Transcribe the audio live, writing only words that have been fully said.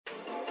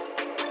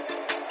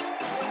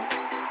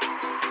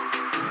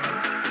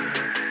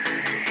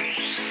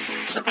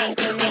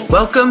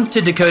Welcome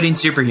to Decoding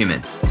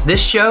Superhuman.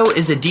 This show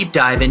is a deep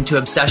dive into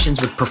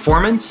obsessions with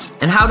performance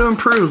and how to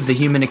improve the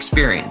human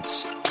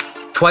experience.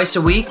 Twice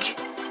a week,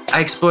 I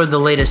explore the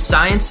latest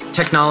science,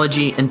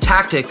 technology, and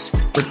tactics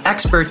with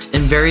experts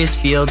in various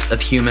fields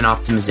of human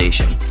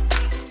optimization.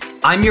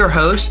 I'm your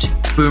host,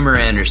 Boomer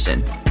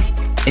Anderson.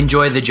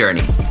 Enjoy the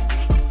journey.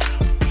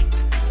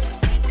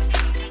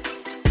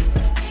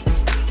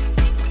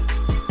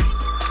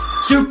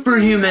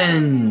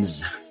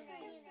 Superhumans!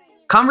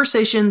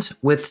 Conversations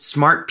with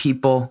smart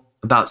people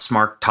about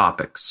smart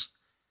topics.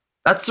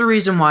 That's the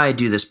reason why I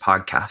do this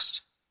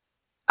podcast.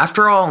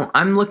 After all,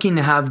 I'm looking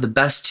to have the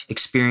best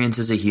experience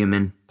as a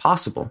human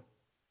possible.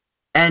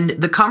 And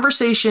the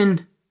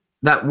conversation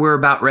that we're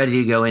about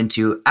ready to go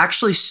into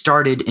actually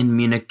started in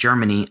Munich,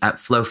 Germany at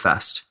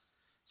FlowFest.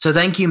 So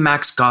thank you,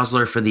 Max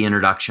Gosler, for the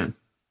introduction.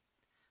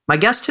 My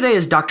guest today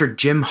is Dr.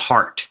 Jim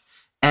Hart,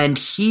 and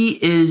he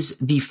is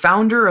the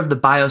founder of the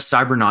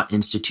BioCybernaut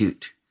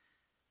Institute.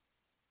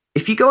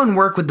 If you go and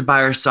work with the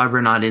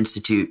BioCybernaut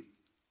Institute,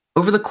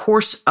 over the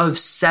course of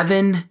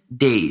 7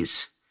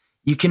 days,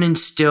 you can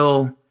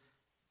instill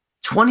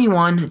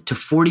 21 to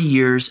 40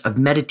 years of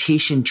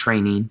meditation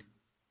training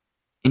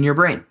in your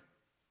brain.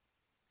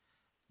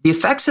 The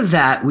effects of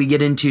that we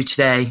get into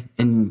today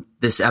in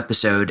this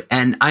episode,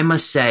 and I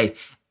must say,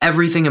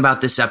 everything about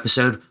this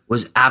episode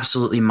was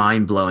absolutely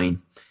mind-blowing.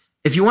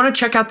 If you want to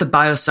check out the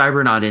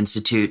BioCybernaut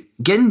Institute,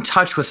 get in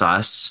touch with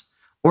us,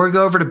 or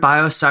go over to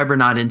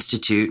BioCybernaut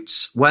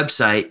Institute's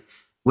website,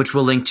 which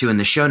we'll link to in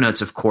the show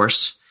notes, of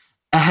course,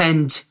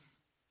 and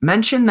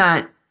mention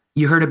that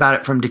you heard about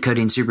it from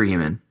Decoding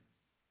Superhuman.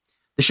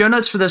 The show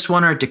notes for this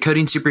one are at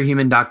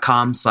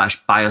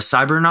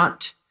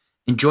decodingsuperhuman.com/biocybernaut.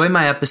 Enjoy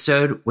my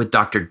episode with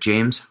Dr.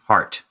 James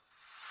Hart.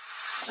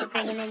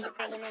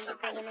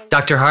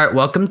 Dr. Hart,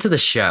 welcome to the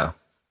show.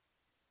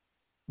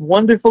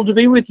 Wonderful to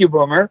be with you,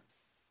 Boomer.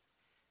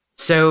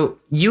 So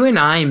you and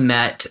I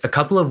met a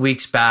couple of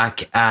weeks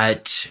back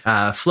at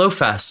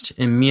FlowFest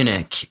in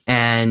Munich,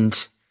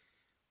 and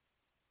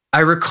I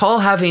recall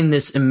having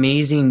this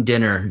amazing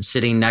dinner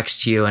sitting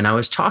next to you, and I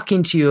was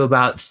talking to you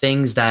about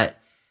things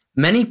that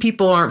many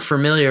people aren't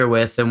familiar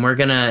with, and we're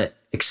going to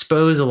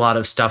expose a lot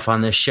of stuff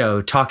on this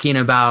show, talking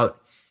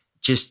about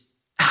just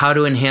how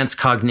to enhance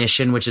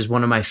cognition, which is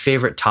one of my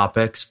favorite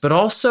topics, but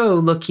also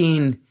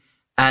looking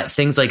at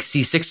things like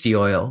C60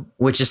 oil,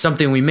 which is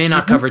something we may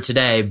not cover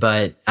today,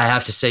 but I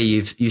have to say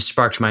you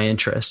sparked my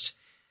interest.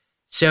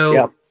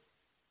 So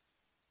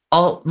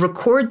I'll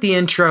record the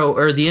intro,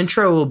 or the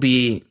intro will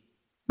be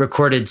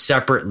recorded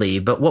separately,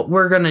 but what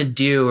we're going to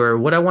do, or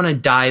what I want to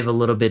dive a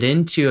little bit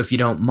into, if you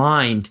don't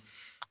mind,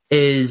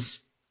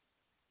 is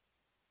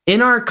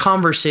in our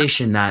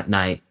conversation that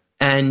night,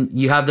 and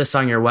you have this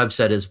on your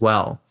website as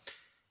well,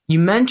 you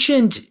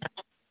mentioned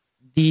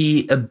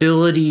the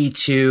ability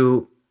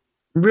to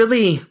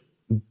really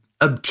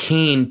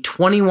obtain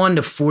 21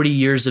 to 40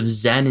 years of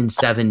Zen in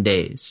 7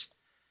 days.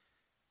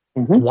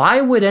 Why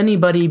would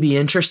anybody be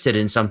interested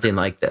in something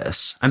like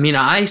this? I mean,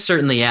 I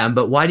certainly am,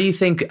 but why do you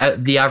think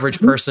the average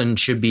person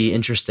should be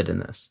interested in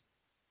this?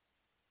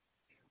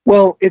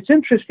 Well, it's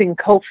interesting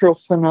cultural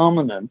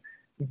phenomenon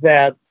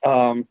that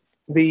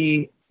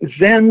the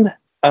Zen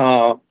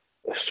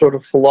sort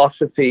of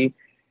philosophy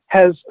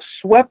has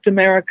swept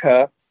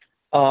America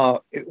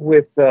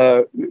with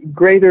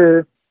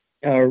greater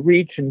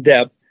reach and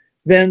depth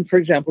than, for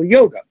example,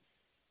 yoga.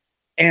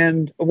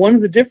 And one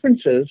of the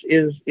differences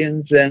is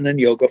in Zen and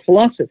yoga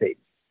philosophy.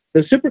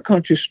 The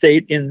superconscious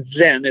state in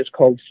Zen is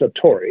called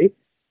Satori,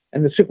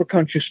 and the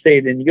superconscious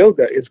state in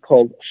yoga is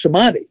called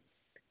Samadhi.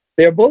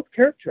 They are both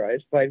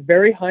characterized by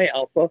very high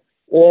alpha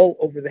all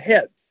over the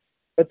head.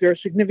 But there are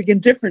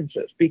significant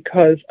differences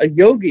because a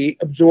yogi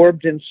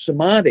absorbed in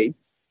Samadhi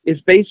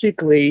is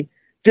basically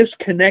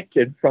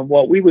disconnected from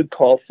what we would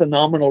call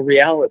phenomenal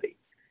reality.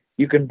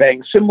 You can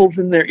bang cymbals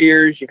in their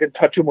ears. You can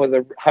touch them with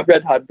a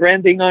red-hot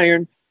branding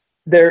iron.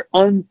 They're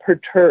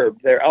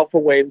unperturbed. Their alpha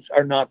waves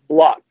are not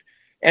blocked.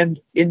 And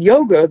in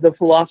yoga, the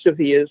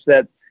philosophy is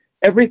that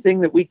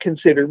everything that we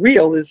consider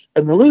real is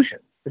an illusion.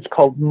 It's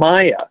called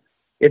Maya.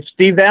 It's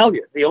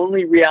devalued. The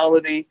only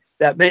reality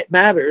that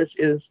matters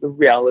is the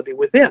reality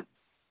within.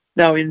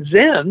 Now, in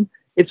Zen,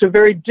 it's a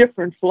very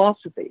different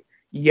philosophy.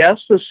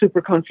 Yes, the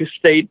superconscious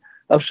state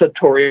of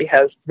Satori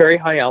has very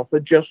high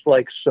alpha, just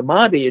like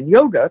Samadhi in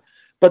yoga,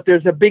 but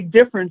there's a big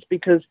difference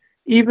because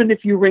even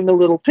if you ring a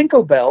little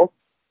tinkle bell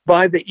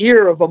by the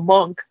ear of a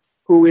monk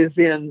who is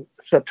in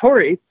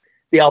Satori,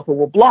 the alpha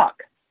will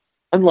block,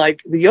 unlike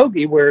the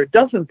yogi where it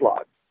doesn't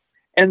block.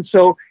 And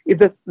so if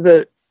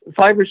the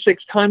 5 or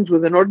 6 times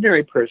with an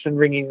ordinary person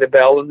ringing the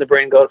bell and the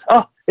brain goes,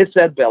 oh, it's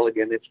that bell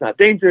again. It's not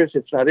dangerous.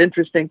 It's not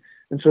interesting.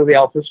 And so the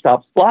alpha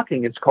stops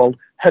blocking. It's called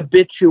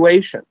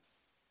habituation.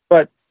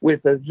 But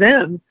with a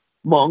Zen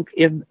monk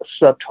in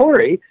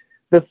Satori,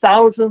 the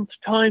 1,000th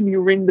time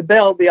you ring the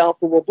bell, the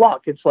alpha will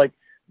block. It's like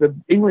the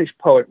English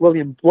poet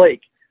William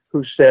Blake,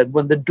 who said,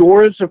 when the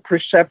doors of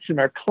perception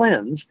are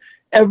cleansed,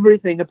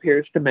 everything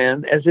appears to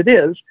man as it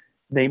is,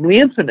 namely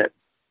infinite.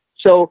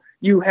 So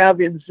you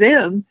have in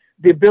Zen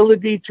the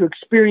ability to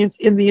experience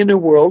in the inner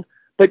world,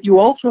 but you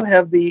also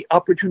have the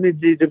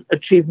opportunity to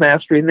achieve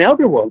mastery in the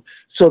outer world.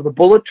 So the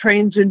bullet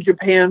trains in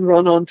Japan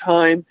run on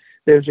time.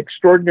 There's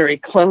extraordinary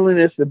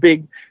cleanliness, the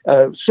big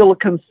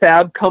silicon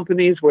fab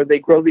companies where they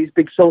grow these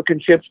big silicon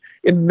chips,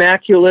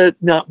 immaculate,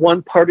 not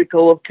one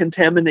particle of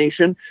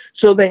contamination.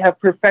 So they have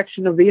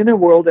perfection of the inner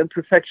world and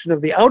perfection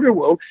of the outer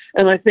world.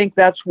 And I think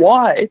that's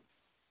why,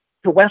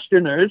 to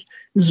Westerners,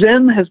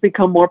 Zen has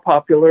become more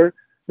popular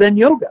than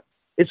yoga.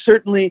 It's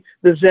certainly,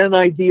 the Zen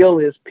ideal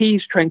is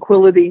peace,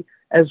 tranquility,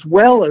 as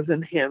well as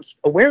enhanced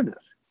awareness.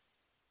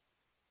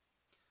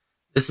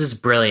 This is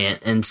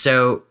brilliant. And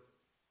so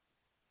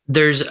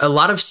there's a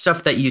lot of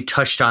stuff that you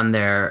touched on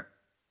there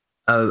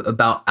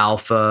about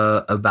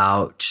alpha,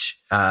 about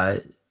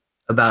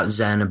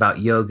Zen, about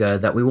yoga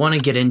that we want to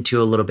get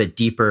into a little bit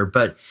deeper.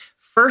 But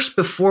first,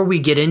 before we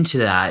get into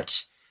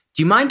that,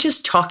 do you mind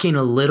just talking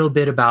a little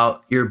bit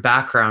about your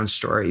background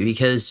story?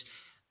 Because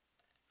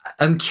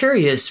I'm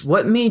curious,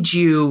 what made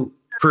you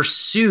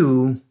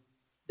pursue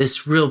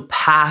this real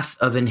path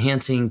of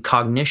enhancing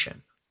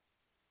cognition?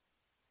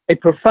 A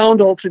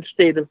profound altered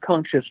state of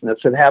consciousness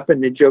that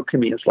happened in Joe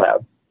Kamiya's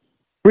lab.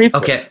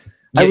 Briefly, okay,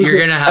 you're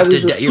gonna have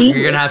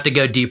to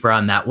go deeper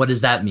on that. What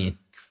does that mean?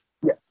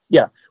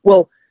 Yeah.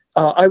 Well,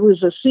 I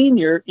was a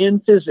senior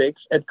in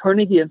physics at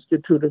Carnegie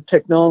Institute of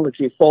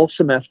Technology fall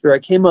semester. I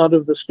came out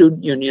of the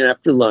student union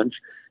after lunch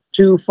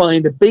to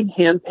find a big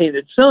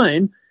hand-painted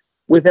sign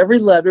with every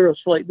letter a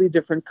slightly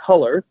different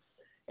color,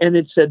 and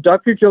it said,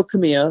 Dr. Joe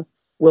Kamiya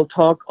will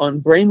talk on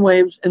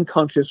brainwaves and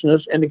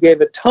consciousness, and it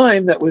gave a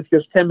time that was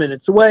just 10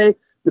 minutes away.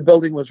 The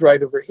building was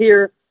right over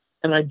here,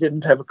 and I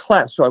didn't have a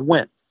class, so I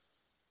went.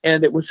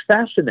 And it was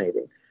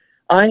fascinating.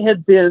 I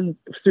had been,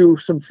 through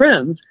some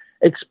friends,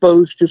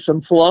 exposed to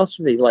some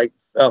philosophy like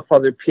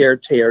Father Pierre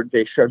Teilhard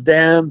de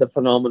Chardin, The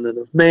Phenomenon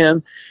of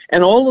Man,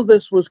 and all of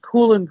this was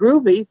cool and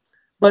groovy,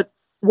 but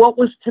what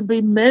was to be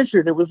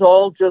measured? It was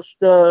all just,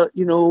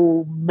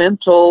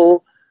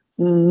 mental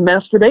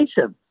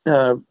masturbation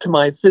to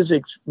my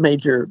physics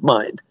major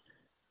mind.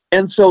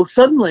 And so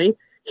suddenly,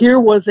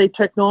 here was a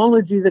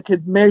technology that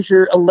could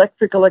measure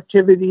electrical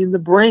activity in the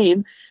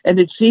brain, and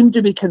it seemed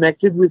to be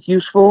connected with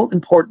useful,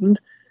 important,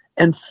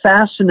 and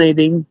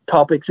fascinating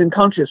topics in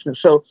consciousness.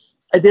 So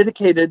I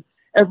dedicated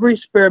every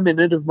spare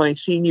minute of my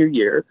senior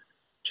year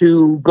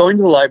to going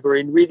to the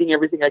library and reading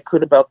everything I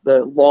could about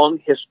the long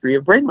history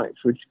of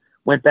brainwaves, which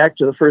went back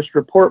to the first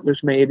report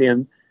was made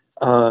in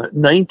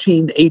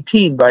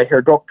 1918 by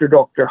Herr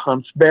Dr.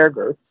 Hans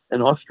Berger,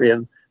 an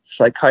Austrian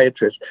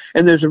psychiatrist.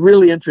 And there's a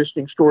really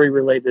interesting story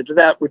related to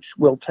that, which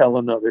we'll tell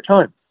another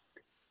time.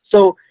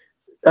 So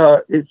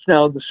it's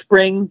now the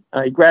spring.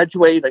 I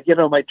graduate. I get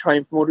on my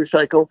Triumph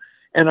motorcycle,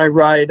 and I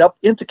ride up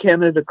into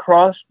Canada,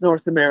 across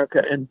North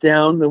America, and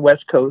down the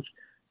West Coast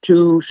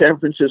to San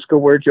Francisco,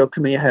 where Joe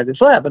Kamiya had his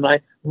lab. And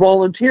I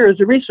volunteer as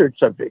a research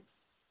subject.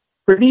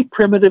 Pretty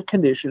primitive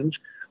conditions.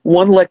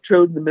 One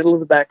electrode in the middle of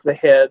the back of the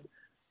head,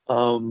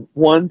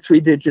 one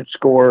 3-digit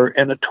score,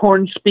 and a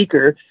torn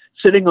speaker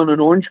sitting on an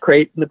orange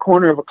crate in the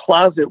corner of a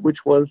closet, which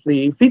was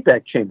the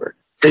feedback chamber.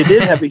 They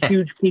did have a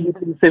huge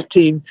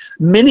PDP-15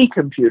 mini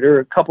computer,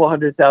 a couple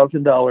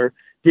 $100,000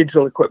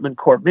 Digital Equipment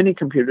Corp mini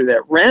computer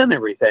that ran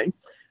everything,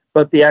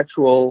 but the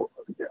actual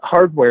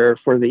hardware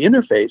for the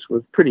interface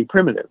was pretty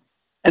primitive.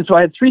 And so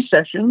I had 3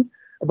 sessions,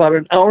 about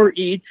an hour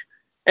each,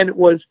 and it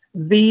was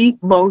the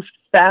most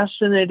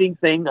fascinating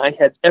thing I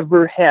had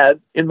ever had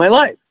in my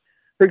life.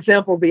 For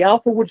example, the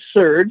alpha would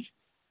surge,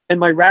 and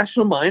my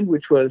rational mind,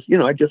 which was,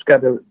 I just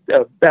got a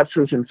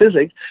bachelor's in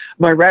physics,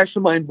 my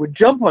rational mind would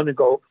jump on and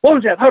go, what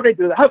was that? How did I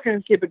do that? How can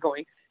I keep it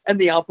going? And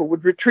the alpha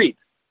would retreat,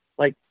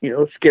 like,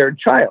 a scared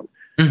child.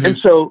 Mm-hmm. And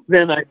so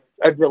then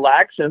I'd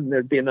relax, and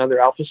there'd be another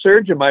alpha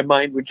surge, and my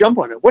mind would jump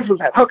on it. What was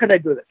that? How could I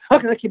do that? How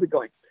can I keep it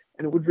going?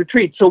 And it would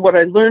retreat. So what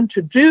I learned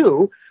to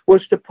do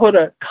was to put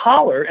a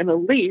collar and a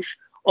leash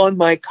on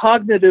my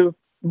cognitive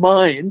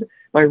mind,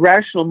 my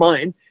rational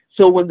mind,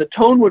 so when the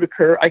tone would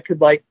occur, I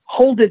could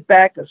hold it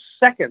back a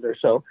second or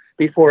so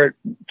before it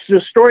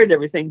destroyed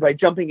everything by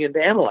jumping in to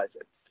analyze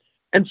it.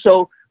 And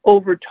so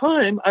over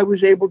time, I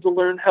was able to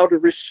learn how to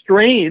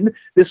restrain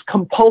this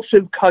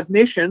compulsive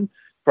cognition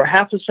for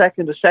half a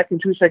second,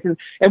 2 seconds.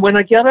 And when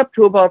I got up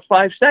to about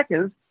 5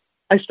 seconds,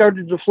 I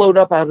started to float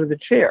up out of the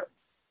chair.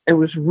 It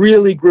was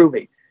really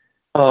groovy.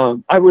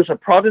 I was a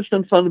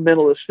Protestant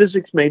fundamentalist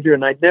physics major,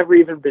 and I'd never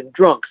even been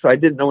drunk, so I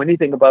didn't know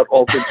anything about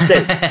altered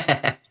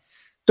states.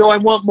 So I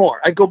want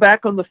more. I go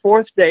back on the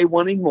 4th day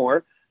wanting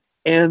more,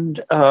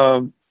 and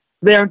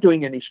they aren't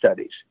doing any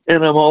studies,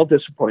 and I'm all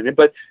disappointed.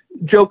 But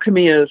Joe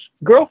Kamiya's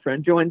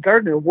girlfriend, Joanne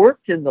Gardner,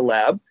 worked in the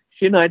lab.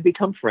 She and I had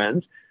become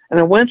friends, and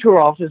I went to her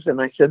office, and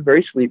I said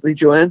very sweetly,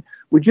 Joanne,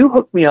 would you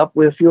hook me up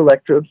with a few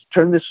electrodes,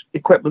 turn this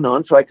equipment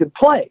on so I could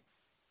play?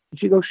 And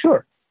she goes,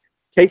 sure.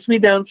 Takes me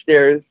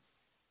downstairs,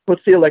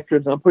 puts the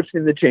electrodes on, puts it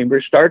in the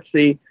chamber, starts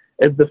the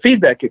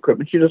feedback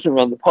equipment. She doesn't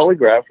run the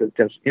polygraph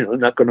because,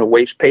 not going to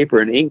waste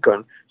paper and ink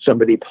on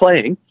somebody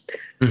playing.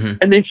 Mm-hmm.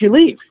 And then she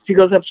leaves. She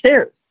goes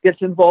upstairs,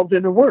 gets involved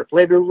in her work.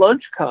 Later,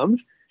 lunch comes.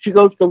 She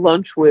goes to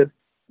lunch with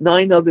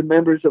 9 other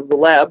members of the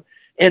lab.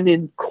 And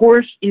in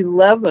course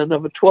 11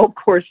 of a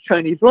 12-course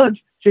Chinese lunch,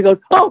 she goes,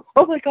 oh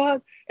my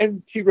God.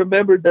 And she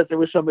remembered that there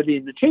was somebody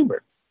in the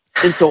chamber.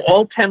 And so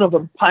all 10 of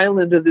them pile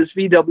into this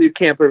VW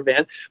camper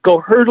van, go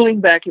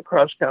hurtling back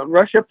across town,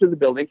 rush up to the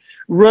building,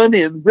 run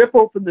in, rip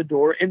open the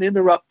door, and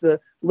interrupt the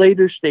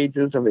later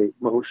stages of a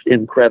most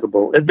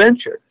incredible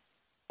adventure.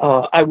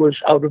 I was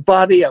out of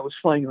body. I was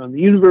flying around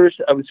the universe.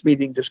 I was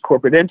meeting just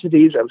corporate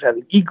entities. I was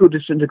having ego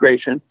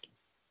disintegration.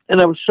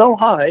 And I was so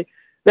high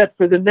that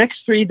for the next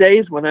 3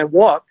 days when I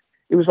walked,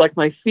 it was like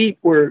my feet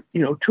were,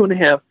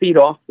 2.5 feet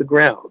off the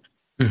ground.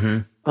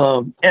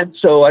 Mm-hmm. And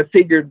so I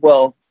figured,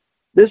 well,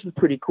 this is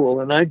pretty cool.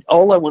 And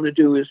all I want to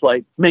do is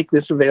like make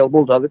this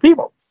available to other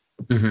people.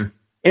 Mm-hmm.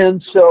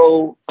 And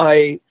so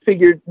I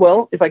figured,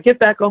 well, if I get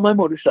back on my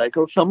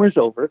motorcycle, summer's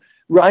over,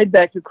 ride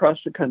back across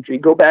the country,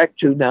 go back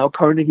to now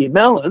Carnegie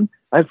Mellon.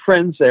 I have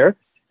friends there.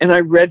 And I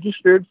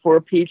registered for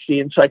a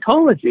PhD in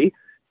psychology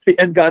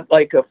and got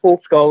like a full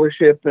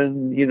scholarship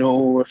and,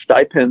 a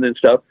stipend and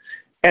stuff.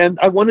 And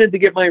I wanted to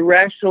get my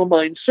rational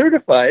mind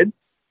certified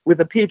with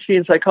a PhD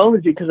in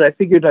psychology because I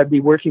figured I'd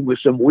be working with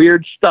some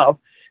weird stuff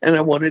and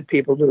I wanted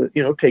people to,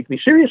 take me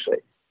seriously.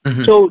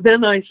 Mm-hmm. So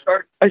then I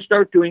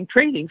start doing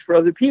trainings for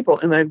other people.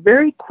 And I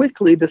very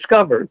quickly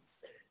discovered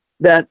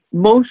that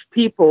most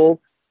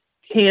people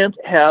can't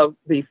have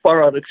the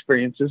far out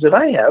experiences that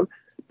I have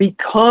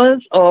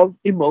because of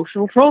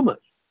emotional traumas.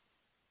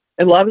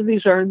 And a lot of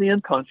these are in the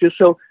unconscious.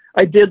 So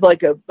I did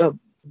like a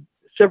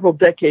several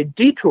decade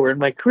detour in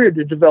my career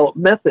to develop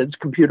methods,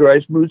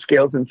 computerized mood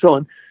scales and so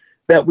on,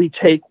 that we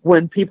take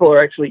when people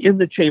are actually in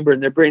the chamber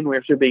and their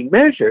brainwaves are being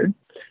measured,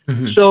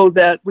 mm-hmm. so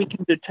that we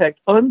can detect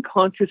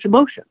unconscious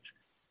emotions.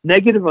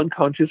 Negative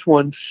unconscious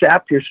ones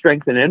sap your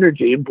strength and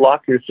energy and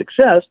block your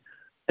success.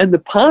 And the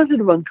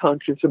positive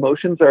unconscious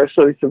emotions are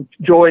sources of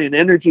joy and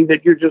energy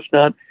that you're just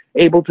not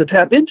able to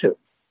tap into.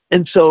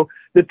 And so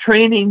the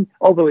training,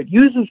 although it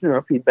uses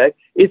neurofeedback,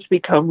 it's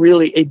become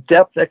really a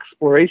depth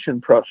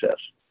exploration process.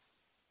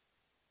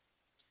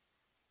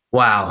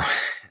 Wow.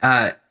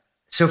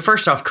 So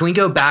first off, can we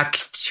go back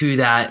to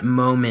that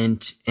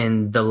moment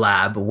in the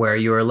lab where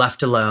you were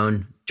left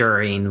alone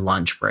during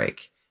lunch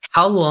break?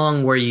 How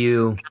long were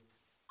you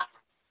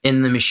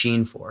in the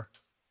machine for,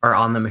 or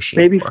on the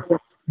machine for?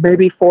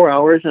 Maybe 4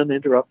 hours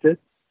uninterrupted.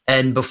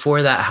 And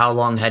before that, how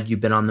long had you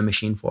been on the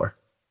machine for?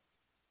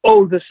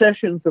 Oh, the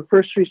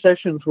first 3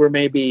 sessions were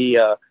maybe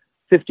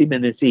 50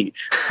 minutes each.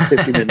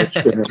 50 minutes.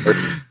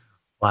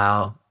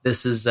 Wow.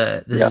 This is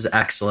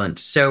excellent.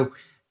 So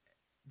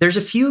there's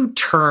a few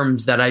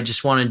terms that I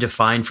just want to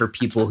define for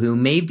people who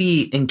may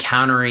be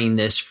encountering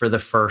this for the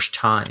first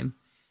time.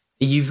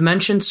 You've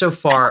mentioned so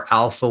far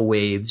alpha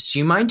waves. Do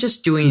you mind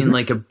just doing mm-hmm.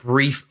 like a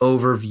brief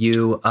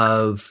overview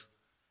of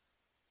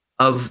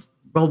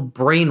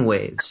brain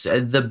waves?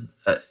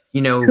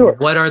 Sure.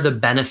 What are the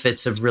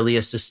benefits of really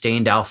a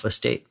sustained alpha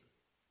state?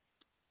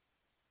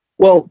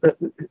 Well,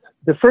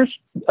 the first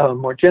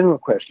more general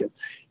question,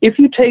 if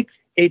you take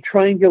a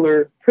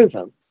triangular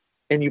prism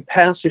and you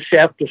pass a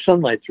shaft of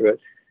sunlight through it,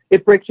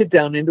 it breaks it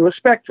down into a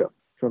spectrum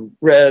from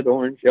red,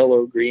 orange,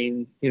 yellow,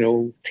 green,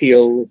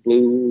 teal,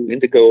 blue,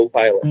 indigo,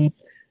 violet.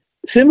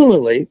 Mm-hmm.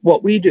 Similarly,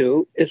 what we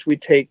do is we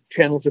take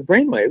channels of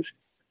brainwaves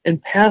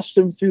and pass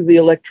them through the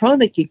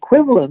electronic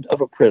equivalent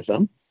of a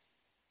prism,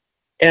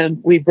 and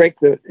we break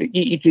the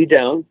EEG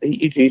down. The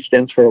EEG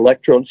stands for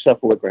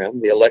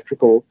electroencephalogram, the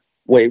electrical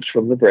waves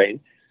from the brain.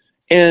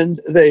 And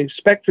the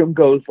spectrum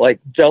goes like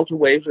delta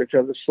waves, which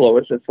are the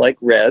slowest. It's like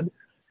red.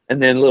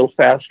 And then a little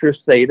faster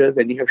theta,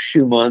 then you have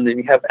Schumann, then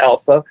you have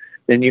alpha,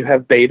 then you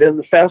have beta, and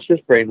the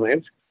fastest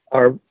brainwaves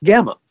are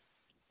gamma.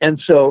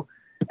 And so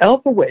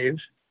alpha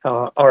waves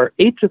are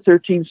 8 to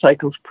 13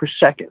 cycles per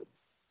second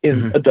in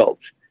mm-hmm.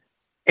 adults.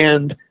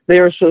 And they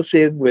are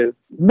associated with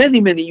many,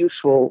 many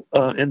useful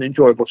and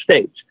enjoyable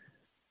states.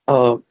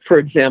 For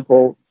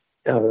example,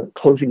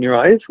 closing your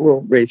eyes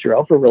will raise your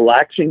alpha,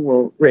 relaxing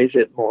will raise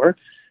it more.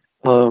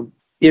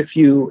 If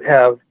you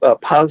have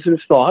positive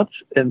thoughts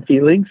and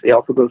feelings, the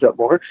alpha goes up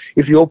more.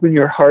 If you open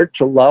your heart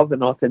to love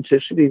and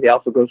authenticity, the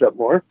alpha goes up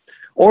more.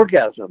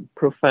 Orgasm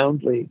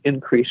profoundly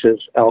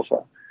increases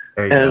alpha.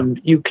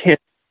 You can,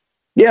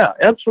 yeah,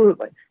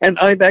 absolutely. And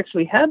I've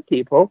actually had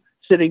people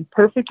sitting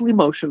perfectly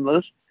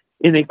motionless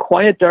in a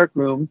quiet, dark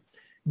room,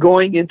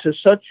 going into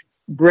such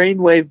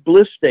brainwave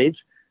bliss states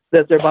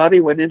that their body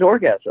went into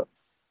orgasm.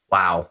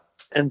 Wow.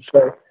 And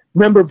so,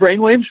 remember,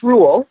 brainwaves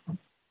rule.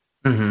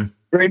 Mm-hmm.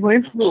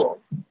 Brainwaves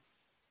rule.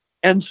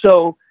 And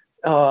so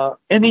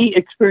any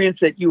experience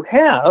that you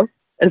have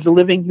as a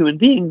living human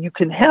being, you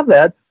can have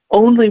that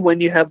only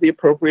when you have the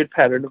appropriate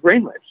pattern of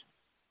brainwaves.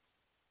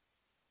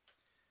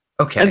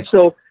 Okay. And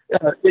so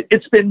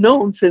it's been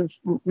known since,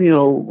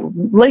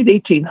 late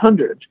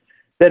 1800s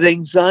that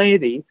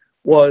anxiety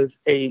was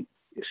a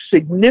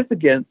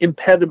significant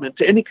impediment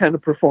to any kind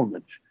of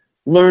performance,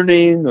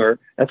 learning or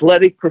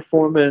athletic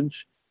performance.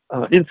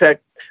 In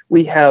fact,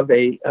 we have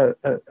a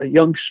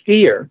young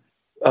skier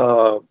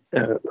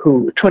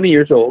who 20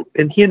 years old,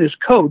 and he and his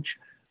coach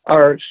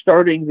are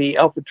starting the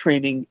alpha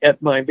training at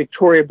my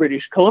Victoria,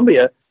 British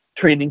Columbia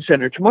training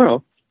center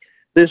tomorrow.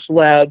 This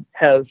lad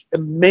has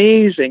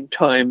amazing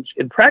times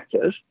in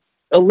practice,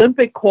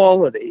 Olympic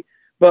quality,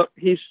 but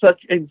he's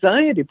such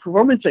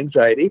performance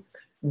anxiety,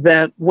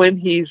 that when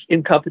he's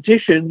in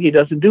competition, he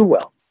doesn't do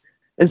well.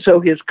 And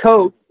so his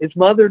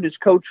mother and his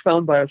coach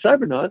found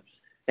BioCybernaut,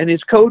 and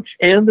his coach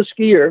and the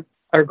skier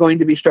are going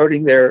to be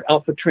starting their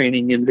alpha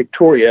training in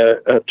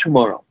Victoria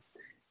tomorrow.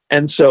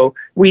 And so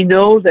we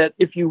know that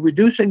if you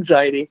reduce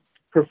anxiety,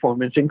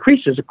 performance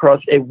increases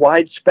across a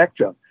wide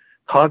spectrum: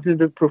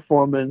 cognitive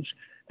performance,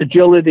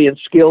 agility and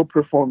skill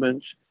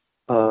performance,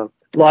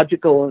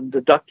 logical and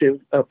deductive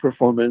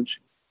performance,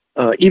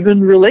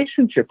 even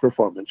relationship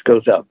performance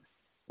goes up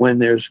when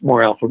there's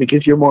more alpha,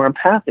 because you're more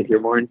empathic, you're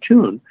more in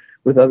tune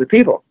with other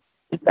people.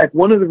 In fact,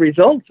 one of the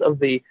results of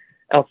the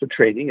alpha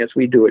training, as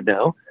we do it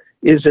now,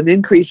 is an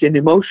increase in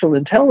emotional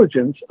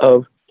intelligence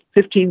of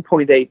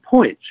 15.8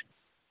 points,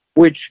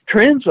 which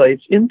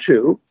translates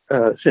into,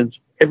 since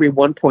every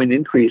 1 point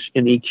increase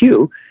in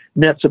EQ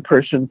nets a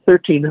person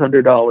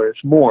 $1,300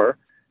 more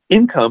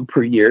income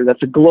per year.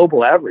 That's a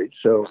global average.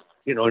 So,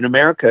 in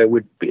America, it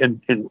would be,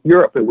 in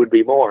Europe, it would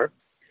be more.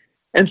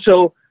 And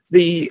so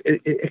the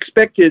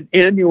expected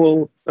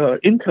annual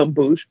income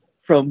boost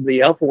from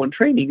the Alpha One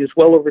training is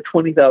well over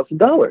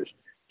 $20,000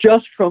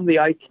 just from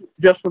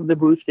the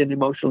boost in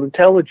emotional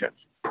intelligence.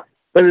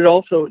 But it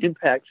also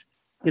impacts,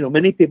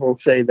 many people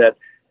say that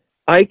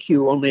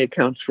IQ only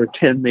accounts for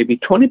 10, maybe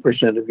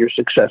 20% of your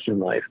success in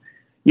life.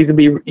 You can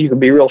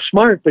be real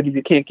smart, but if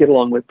you can't get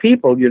along with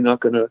people, you're not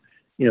going to,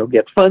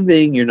 get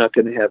funding. You're not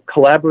going to have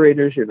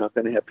collaborators. You're not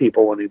going to have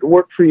people wanting to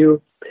work for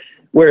you.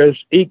 Whereas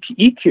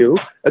EQ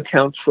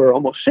accounts for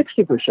almost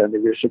 60%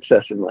 of your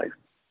success in life.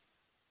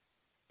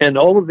 And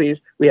all of these,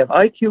 we have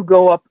IQ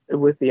go up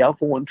with the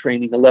Alpha One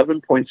training,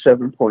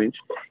 11.7 points.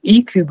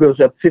 EQ goes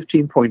up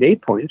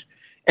 15.8 points.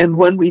 And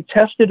when we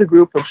tested a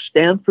group of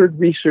Stanford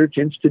Research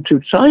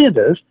Institute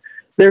scientists,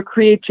 their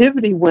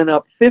creativity went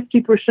up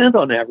 50%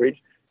 on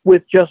average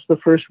with just the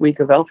first week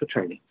of alpha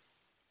training.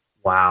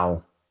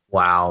 Wow.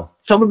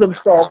 Some of them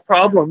solved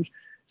problems.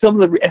 Some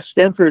of the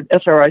Stanford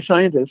SRI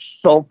scientists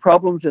solved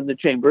problems in the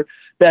chamber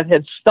that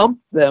had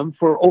stumped them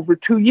for over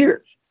 2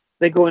 years.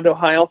 They go into a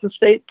high alpha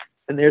state,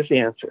 and there's the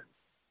answer.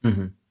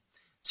 Mm-hmm.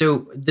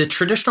 So the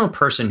traditional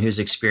person who's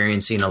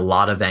experiencing a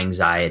lot of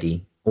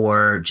anxiety,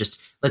 or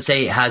just, let's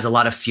say, has a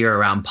lot of fear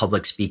around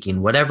public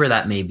speaking, whatever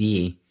that may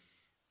be,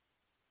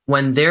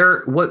 what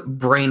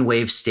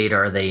brainwave state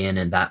are they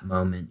in that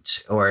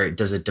moment? Or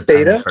does it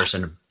depend on the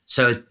person?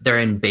 So they're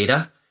in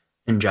beta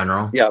in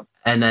general? Yeah.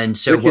 And then,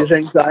 which is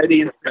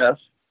anxiety and stress.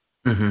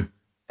 Mm-hmm.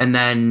 And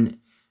then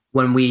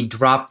when we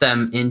drop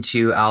them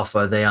into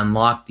alpha, they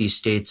unlock these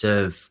states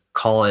of,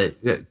 call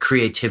it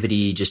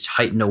creativity, just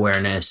heightened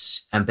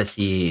awareness,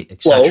 empathy,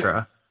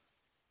 etc.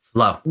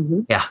 Flow.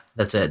 Mm-hmm. Yeah,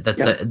 that's it.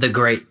 That's the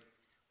great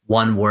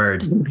one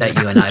word that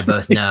you and I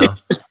both know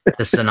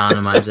to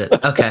synonymize it.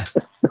 Okay.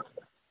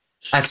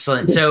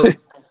 Excellent. So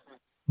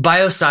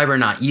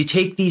BioCybernaut, you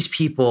take these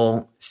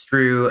people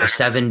through a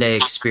 7-day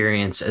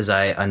experience, as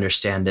I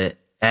understand it.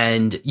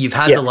 And you've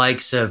had the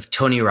likes of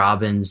Tony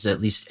Robbins,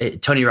 at least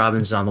Tony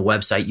Robbins is on the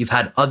website. You've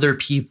had other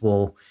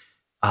people,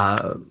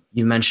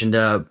 you mentioned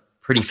a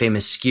pretty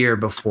famous skier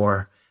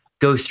before,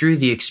 go through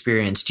the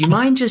experience. Do you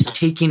mind just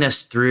taking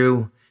us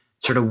through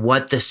sort of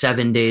what the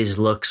 7 days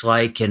looks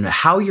like and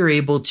how you're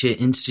able to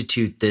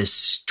institute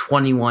this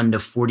 21 to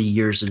 40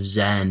 years of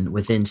Zen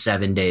within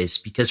 7 days?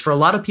 Because for a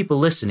lot of people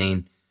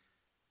listening,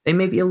 they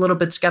may be a little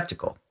bit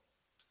skeptical.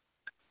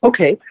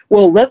 Okay,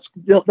 well, let's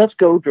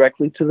go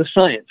directly to the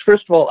science.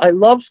 First of all, I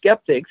love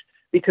skeptics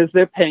because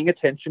they're paying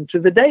attention to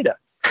the data.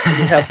 And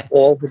you have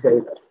all the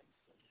data.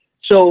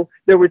 So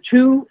there were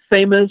two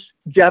famous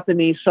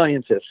Japanese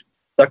scientists,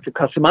 Dr.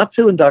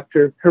 Kasamatsu and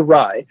Dr.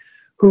 Hirai,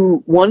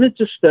 who wanted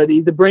to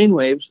study the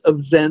brainwaves of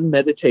Zen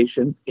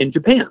meditation in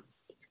Japan.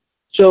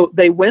 So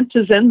they went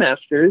to Zen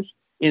masters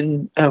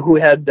who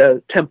had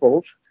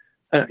temples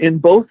in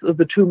both of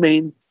the two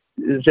main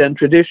Zen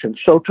traditions,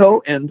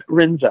 Soto and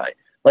Rinzai.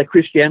 Like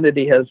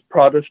Christianity has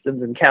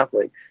Protestant and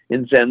Catholic,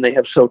 in Zen they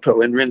have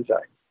Soto and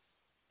Rinzai.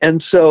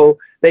 And so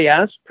they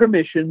asked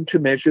permission to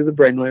measure the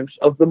brainwaves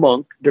of the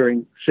monk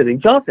during sitting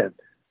zazen.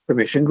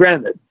 Permission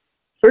granted.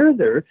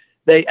 Further,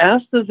 they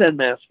asked the Zen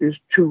masters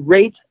to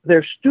rate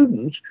their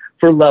students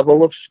for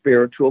level of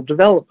spiritual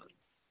development.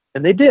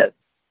 And they did.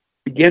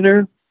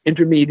 Beginner,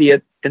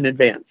 intermediate, and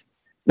advanced.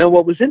 Now,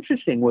 what was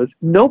interesting was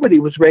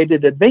nobody was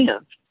rated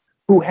advanced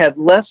who had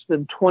less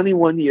than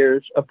 21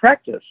 years of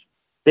practice,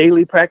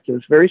 daily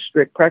practice, very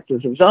strict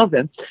practice of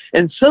Zazen,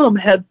 and some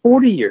had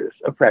 40 years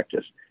of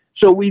practice.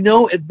 So we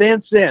know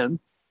advanced Zen,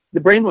 the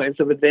brainwaves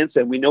of advanced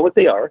Zen, we know what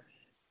they are.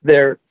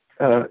 They're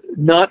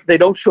they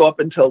don't show up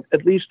until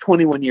at least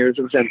 21 years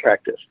of Zen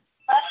practice.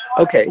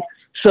 Okay,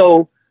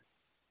 so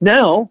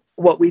now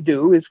what we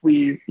do is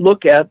we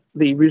look at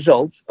the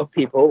results of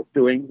people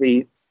doing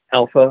the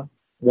Alpha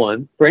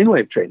 1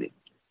 brainwave training.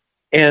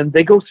 And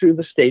they go through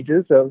the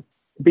stages of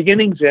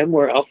beginning Zen,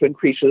 where alpha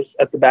increases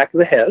at the back of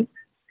the head,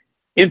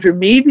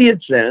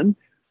 intermediate Zen,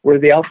 where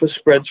the alpha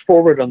spreads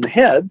forward on the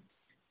head,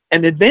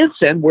 And advanced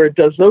Zen, where it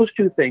does those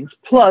two things,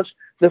 plus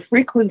the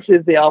frequency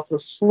of the alpha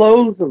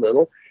slows a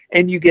little,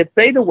 and you get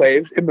theta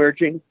waves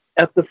emerging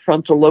at the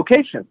frontal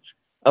locations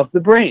of the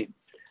brain.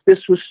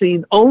 This was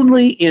seen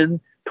only in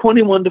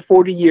 21 to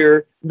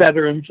 40-year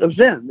veterans of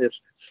Zen, this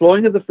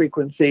slowing of the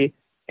frequency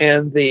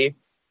and the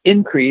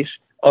increase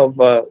of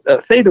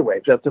theta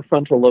waves at the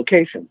frontal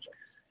locations.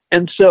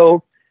 And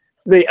so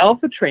the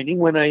alpha training,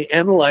 when I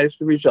analyzed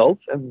the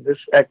results, and this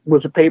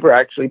was a paper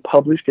actually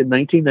published in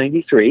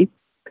 1993,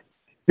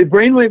 the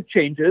brainwave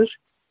changes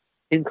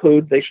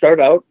include, they start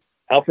out,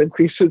 alpha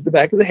increases the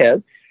back of the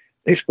head,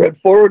 they spread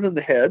forward in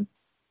the head,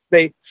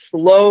 they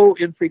slow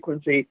in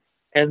frequency,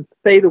 and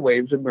theta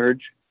waves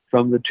emerge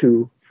from the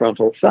two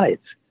frontal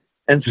sides.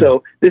 And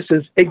so this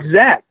is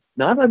exact,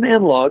 not an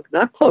analog,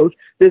 not close.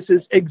 This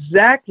is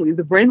exactly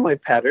the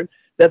brainwave pattern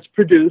that's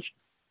produced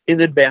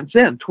in advanced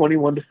Zen,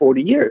 21 to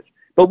 40 years.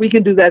 But we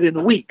can do that in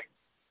a week.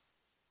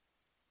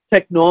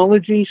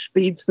 Technology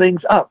speeds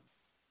things up.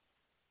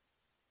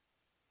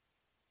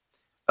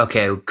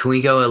 Okay, can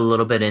we go a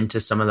little bit into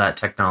some of that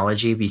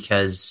technology?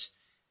 Because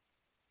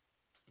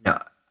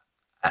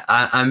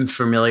I'm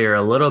familiar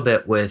a little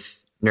bit with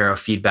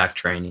neurofeedback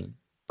training,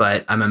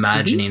 but I'm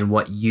imagining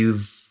what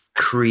you've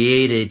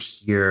created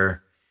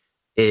here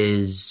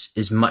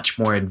is much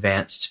more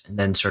advanced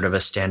than sort of a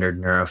standard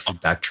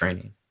neurofeedback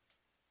training.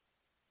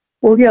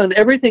 Well, yeah, and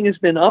everything has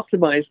been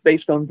optimized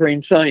based on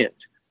brain science.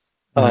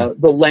 The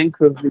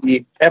length of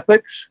the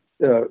epochs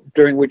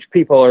during which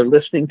people are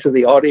listening to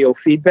the audio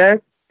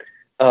feedback,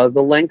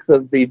 the length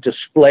of the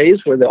displays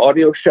where the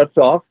audio shuts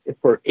off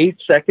for 8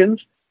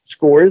 seconds,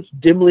 scores,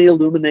 dimly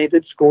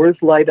illuminated scores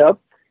light up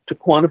to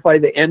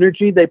quantify the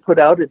energy they put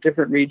out at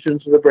different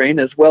regions of the brain,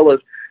 as well as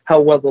how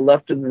well the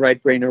left and the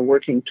right brain are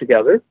working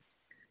together.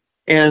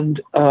 And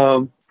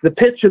the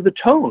pitch of the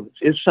tones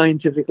is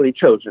scientifically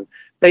chosen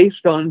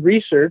based on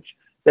research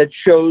that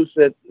shows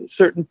that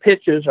certain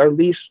pitches are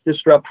least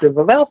disruptive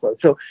of alpha.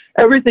 So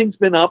everything's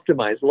been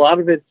optimized. A lot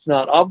of it's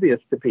not obvious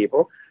to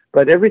people,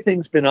 but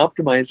everything's been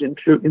optimized,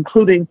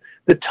 including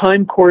the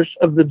time course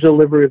of the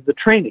delivery of the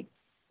training.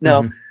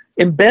 Now,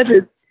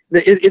 embedded,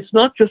 it's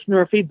not just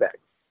neurofeedback.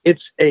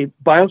 It's a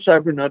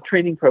biocybernaut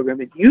training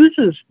program. It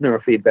uses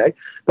neurofeedback,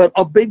 but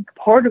a big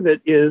part of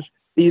it is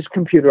these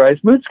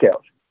computerized mood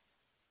scales.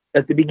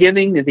 At the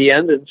beginning, at the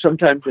end, and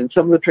sometimes in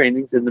some of the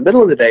trainings in the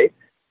middle of the day,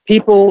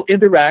 people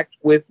interact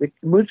with the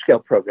mood scale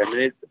program,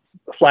 and it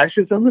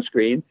flashes on the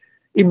screen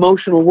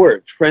emotional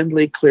words: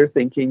 friendly, clear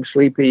thinking,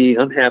 sleepy,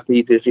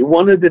 unhappy, dizzy,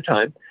 one at a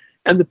time.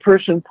 And the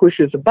person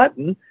pushes a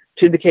button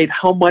to indicate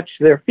how much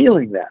they're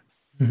feeling that.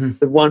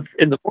 The one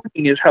in the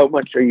morning is how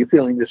much are you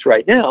feeling this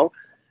right now?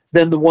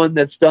 Then the one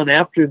that's done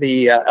after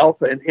the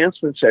alpha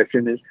enhancement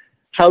session is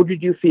how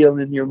did you feel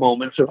in your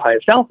moments of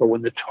highest alpha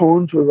when the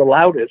tones were the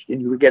loudest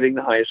and you were getting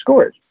the highest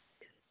scores?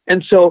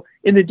 And so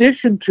in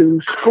addition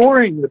to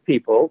scoring the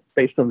people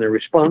based on their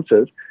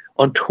responses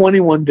on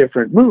 21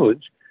 different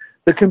moods,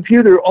 the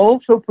computer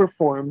also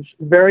performs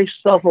very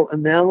subtle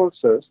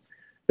analysis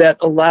that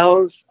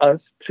allows us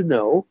to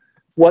know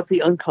what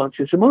the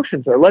unconscious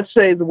emotions are. Let's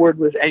say the word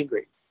was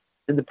angry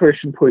and the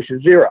person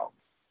pushes 0.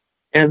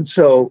 And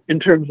so in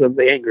terms of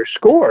the anger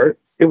score,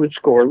 it would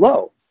score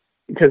low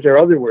because there are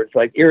other words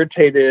like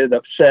irritated,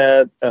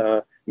 upset,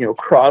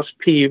 cross,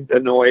 peeved,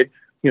 annoyed,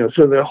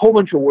 so there are a whole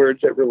bunch of words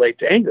that relate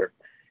to anger.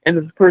 And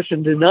if the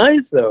person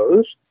denies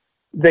those,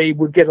 they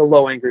would get a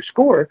low anger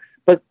score.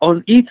 But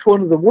on each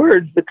one of the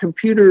words, the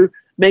computer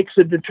makes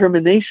a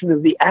determination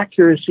of the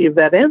accuracy of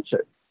that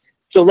answer.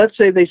 So let's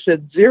say they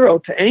said 0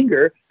 to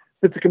anger,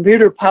 but the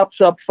computer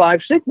pops up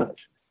 5 sigmas.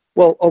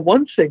 Well, a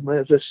 1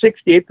 sigma is a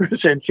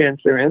 68%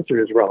 chance their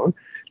answer is wrong.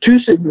 2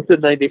 sigmas a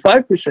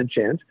 95%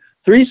 chance.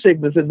 3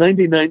 sigmas a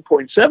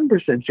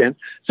 99.7% chance.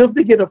 So if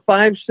they get a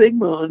 5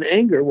 sigma on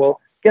anger,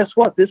 well, guess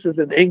what? This is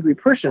an angry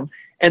person,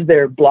 and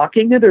they're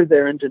blocking it or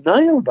they're in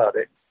denial about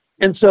it.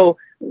 And so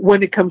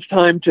when it comes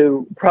time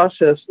to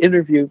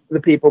interview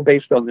the people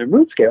based on their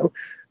mood scale,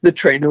 the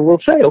trainer will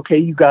say, okay,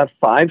 you got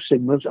 5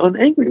 sigmas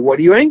on angry. What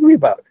are you angry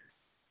about?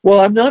 Well,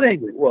 I'm not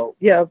angry. Well,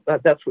 yeah,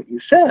 that's what you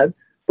said,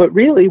 but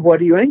really,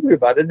 what are you angry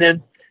about? And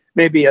then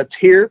maybe a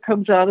tear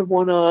comes out of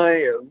one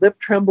eye or lip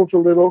trembles a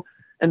little,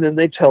 and then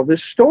they tell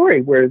this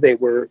story where they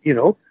were,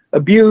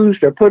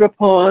 abused or put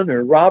upon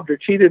or robbed or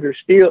cheated or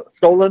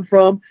stolen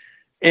from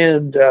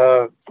and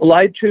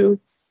lied to.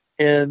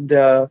 And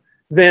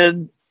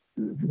then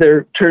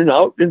there turn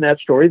out in that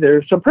story,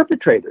 there's some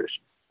perpetrators.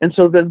 And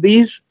so then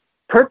these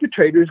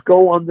perpetrators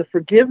go on the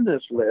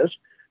forgiveness list.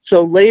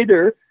 So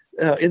later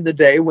in the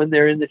day when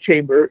they're in the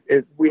chamber,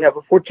 we have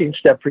a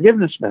 14-step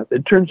forgiveness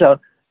method. It turns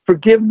out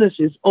forgiveness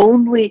is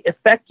only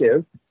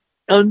effective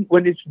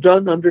when it's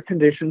done under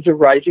conditions of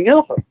rising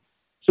alpha.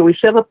 So we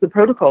set up the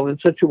protocol in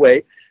such a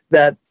way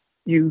that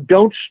you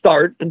don't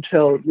start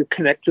until you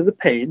connect to the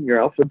pain,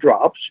 your alpha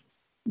drops,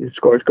 your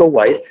scores go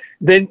white.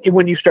 Then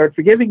when you start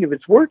forgiving, if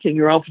it's working,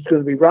 your alpha is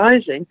going to be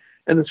rising,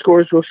 and the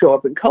scores will show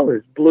up in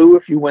colors. Blue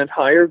if you went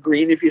higher,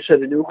 green if you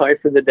set a new high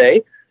for the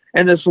day.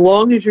 And as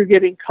long as you're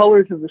getting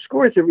colors in the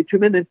scores every 2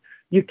 minutes,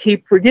 you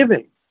keep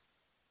forgiving.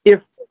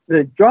 If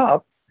the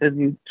drop and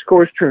the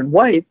scores turn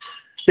white,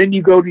 then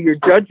you go to your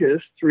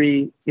judges,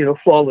 3,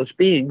 flawless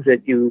beings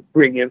that you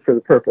bring in for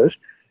the purpose,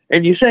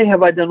 and you say,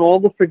 have I done all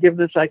the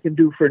forgiveness I can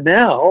do for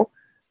now?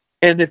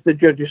 And if the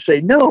judges say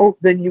no,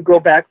 then you go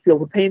back, feel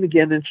the pain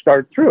again, and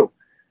start through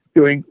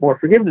doing more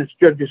forgiveness.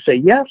 Judges say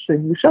yes,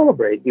 and you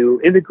celebrate.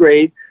 You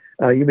integrate.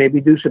 You maybe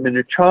do some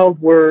inner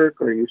child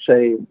work, or you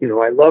say,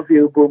 I love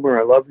you, Boomer.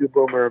 I love you,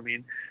 Boomer. I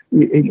mean,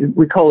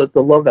 we call it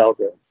the love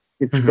algorithm.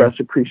 Express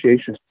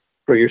appreciation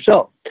for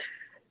yourself.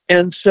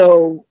 And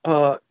so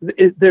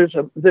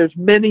there's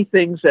many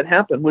things that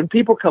happen. When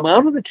people come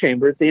out of the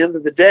chamber at the end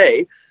of the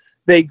day,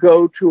 they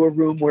go to a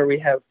room where we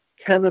have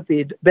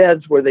canopied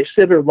beds where they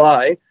sit or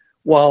lie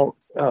while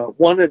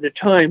one at a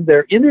time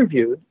they're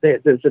interviewed.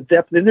 There's a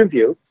depth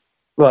interview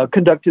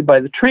conducted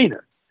by the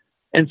trainer.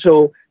 And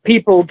so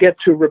people get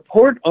to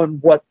report on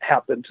what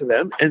happened to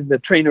them, and the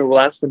trainer will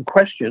ask them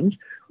questions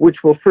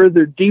which will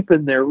further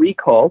deepen their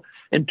recall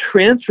and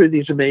transfer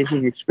these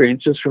amazing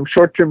experiences from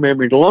short-term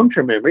memory to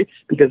long-term memory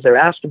because they're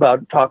asked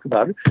about it, talk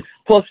about it.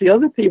 Plus the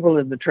other people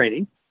in the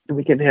training, and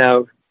we can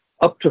have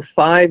up to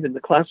 5 in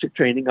the classic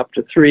training, up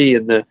to 3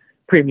 in the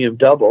premium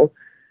double,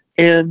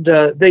 and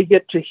they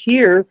get to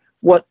hear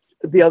what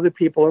the other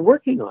people are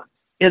working on.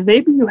 And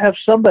maybe you have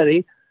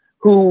somebody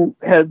who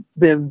had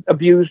been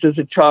abused as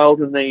a child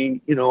and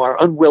they,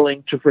 are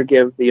unwilling to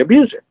forgive the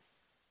abuser.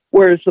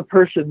 Whereas the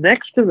person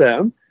next to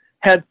them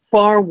had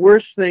far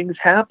worse things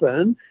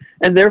happen,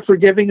 and they're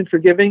forgiving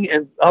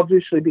and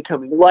obviously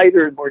becoming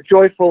lighter and more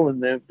joyful,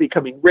 and they're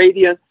becoming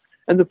radiant.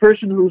 And the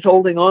person who's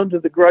holding on to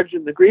the grudge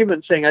and the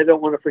grievance saying, I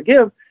don't want to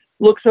forgive,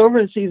 looks over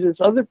and sees this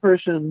other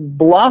person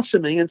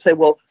blossoming and say,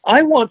 well,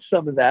 I want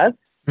some of that.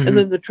 Mm-hmm. And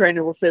then the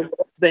trainer will say,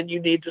 well, then you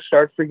need to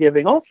start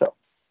forgiving also.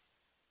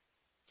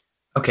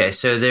 Okay,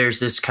 so there's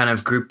this kind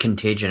of group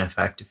contagion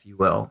effect, if you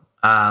will.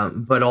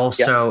 But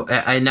also,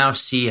 I now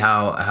see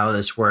how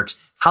this works.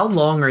 How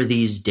long are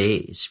these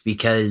days?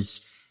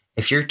 Because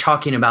if you're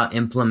talking about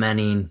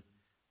implementing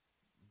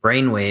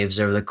brainwaves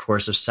over the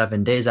course of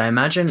 7 days, I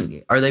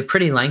imagine, are they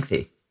pretty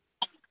lengthy?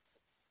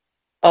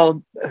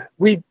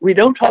 We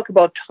don't talk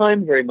about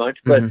time very much,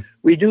 but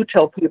we do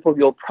tell people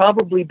you'll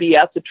probably be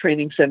at the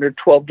training center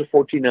 12 to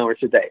 14 hours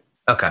a day.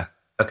 Okay.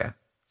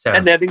 So.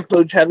 And that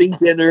includes having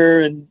dinner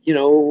and,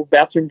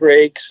 bathroom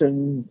breaks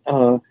and,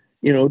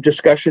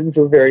 discussions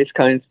of various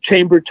kinds,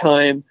 chamber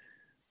time,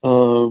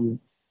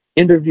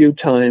 interview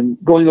time,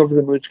 going over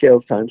the mood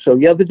scales time. So,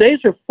 the days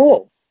are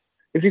full.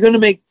 If you're going to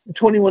make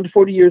 21 to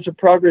 40 years of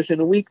progress in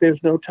a week, there's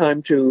no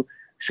time to,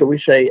 shall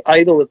we say,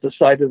 idle at the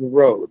side of the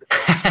road.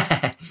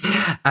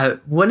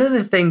 One of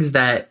the things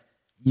that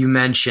you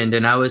mentioned,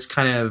 and I was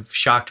kind of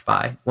shocked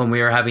by when we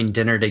were having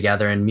dinner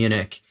together in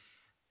Munich,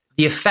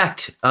 the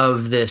effect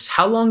of this,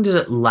 how long does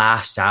it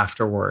last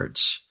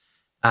afterwards?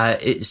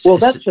 That's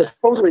a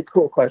totally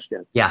cool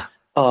question. Yeah.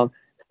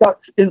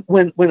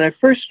 When I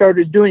first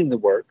started doing the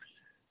work,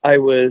 I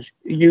was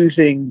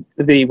using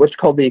what's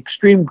called the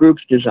extreme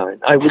groups design.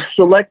 I would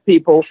select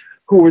people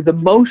who were the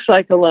most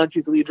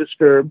psychologically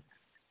disturbed,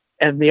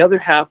 and the other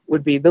half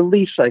would be the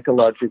least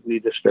psychologically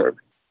disturbed.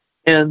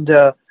 And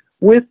I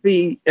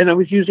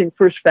was using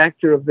first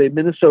factor of the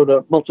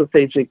Minnesota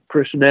Multiphasic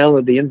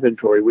Personality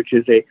Inventory, which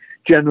is a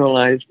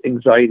generalized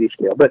anxiety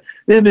scale. But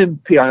the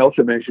MMPI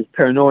also measures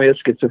paranoia,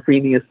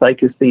 schizophrenia,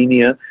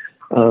 psychasthenia,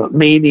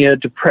 mania,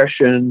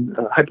 depression,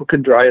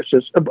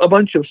 hypochondriasis, a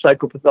bunch of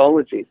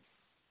psychopathologies.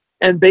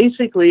 And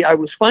basically, I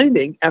was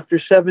finding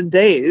after 7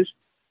 days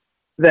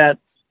that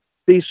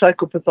these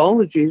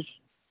psychopathologies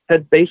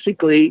had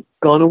basically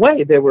gone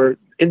away. They were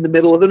in the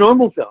middle of the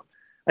normal zone.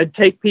 I'd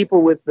take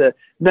people with the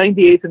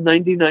 98th and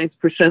 99th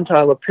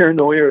percentile of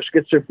paranoia or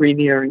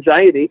schizophrenia or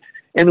anxiety,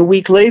 and a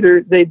week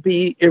later, they'd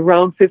be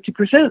around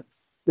 50%,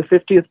 the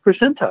 50th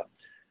percentile.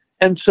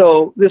 And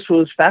so this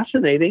was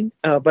fascinating,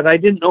 but I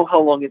didn't know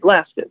how long it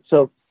lasted.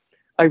 So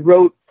I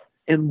wrote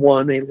and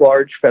won a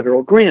large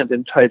federal grant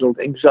entitled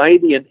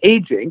Anxiety and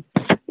Aging,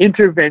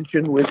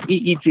 Intervention with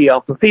EEG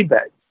Alpha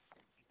Feedback.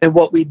 And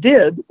what we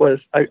did was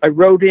I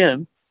wrote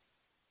in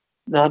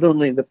not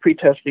only the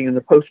pre-testing and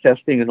the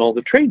post-testing and all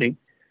the training,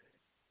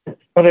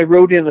 but I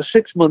wrote in a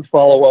 6-month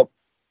follow-up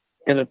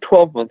and a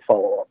 12-month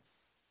follow-up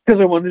because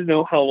I wanted to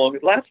know how long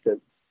it lasted.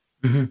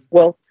 Mm-hmm.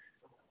 Well,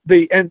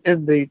 the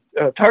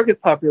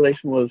target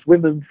population was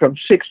women from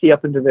 60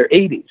 up into their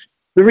 80s.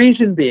 The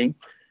reason being,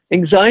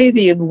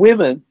 anxiety in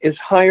women is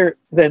higher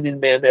than in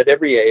men at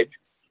every age.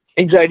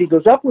 Anxiety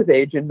goes up with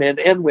age in men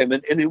and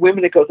women, and in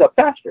women it goes up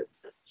faster.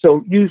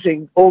 So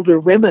using older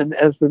women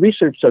as the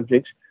research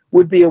subjects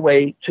would be a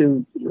way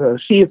to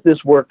see if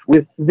this worked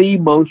with the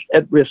most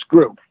at-risk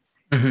group.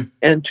 Mm-hmm.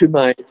 And to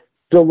my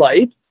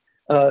delight,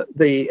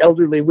 the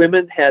elderly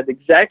women had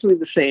exactly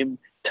the same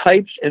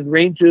types and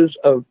ranges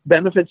of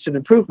benefits and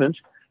improvements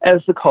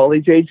as the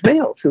college-age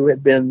males who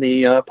had been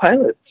the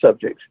pilot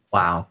subjects.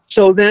 Wow.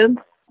 So then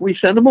we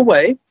send them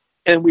away,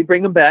 and we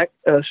bring them back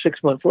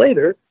 6 months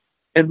later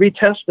and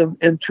retest them.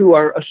 And to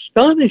our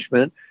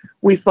astonishment,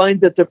 we find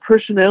that the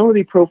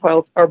personality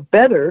profiles are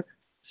better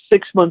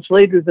 6 months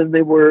later than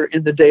they were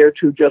in the day or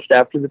two just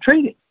after the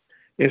training.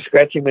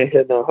 scratching my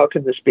head now, how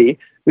can this be?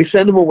 We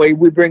send them away,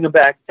 we bring them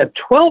back. At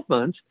 12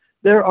 months,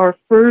 there are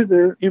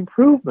further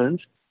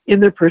improvements in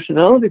their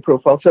personality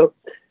profile. So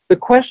the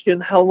question,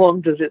 how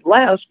long does it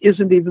last,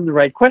 isn't even the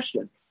right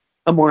question.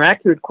 A more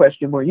accurate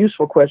question, more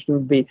useful question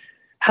would be,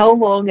 how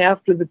long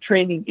after the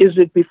training is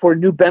it before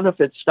new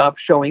benefits stop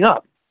showing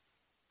up?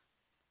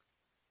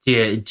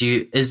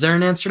 Is there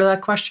an answer to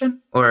that question,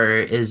 or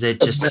is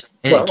it just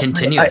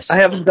continuous? I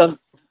haven't done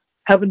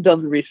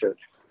the research.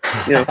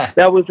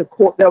 That was a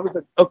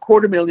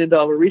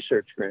 $250,000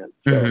 research grant.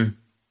 So. Mm-hmm.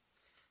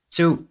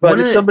 So, but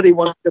if somebody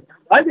wants to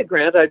provide a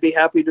grant, I'd be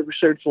happy to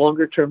research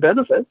longer term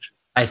benefits.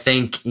 I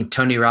think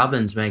Tony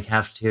Robbins may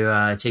have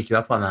to take you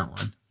up on that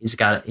one. He's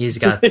got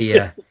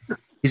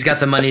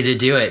the money to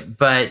do it,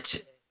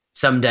 but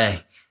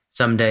someday,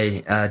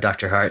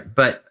 Dr. Hart.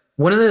 But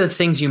one of the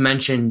things you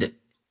mentioned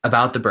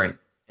about the brain,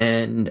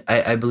 and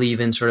I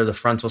believe in sort of the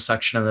frontal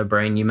section of the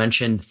brain, you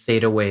mentioned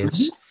theta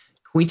waves. Mm-hmm.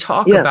 Can we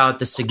talk about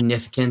the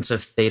significance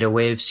of theta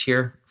waves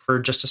here for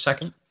just a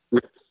second?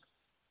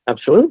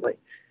 Absolutely.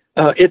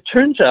 It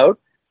turns out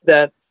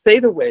that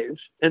theta waves,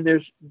 and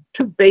there's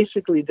two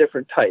basically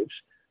different types.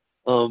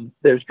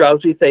 There's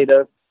drowsy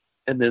theta,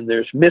 and then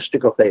there's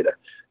mystical theta.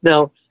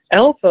 Now,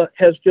 alpha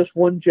has just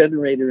one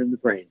generator in the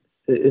brain.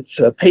 It's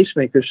a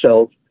pacemaker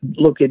cell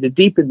located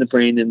deep in the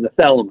brain in the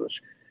thalamus.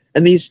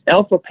 And these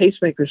alpha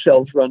pacemaker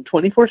cells run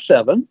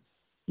 24/7.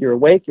 You're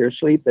awake, you're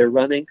asleep, they're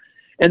running,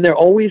 and they're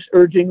always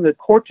urging the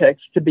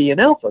cortex to be in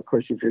alpha. Of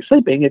course, if you're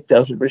sleeping, it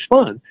doesn't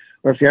respond.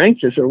 Or if you're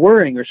anxious or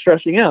worrying or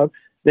stressing out,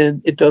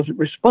 then it doesn't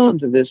respond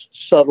to this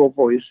subtle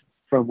voice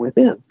from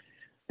within.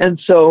 And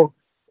so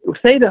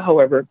theta,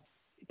 however,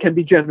 can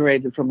be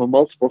generated from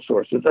multiple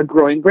sources. A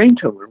growing brain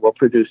tumor will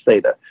produce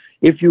theta.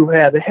 If you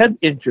had a head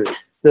injury,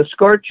 the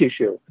scar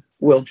tissue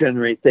will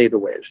generate theta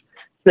waves.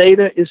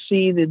 Theta is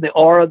seen in the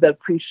aura that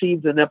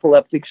precedes an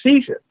epileptic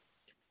seizure.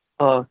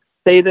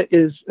 Theta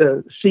is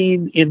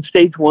seen in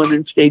stage 1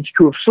 and stage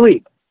 2 of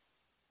sleep.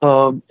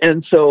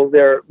 And so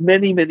there are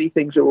many, many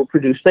things that will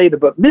produce theta.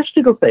 But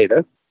mystical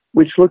theta,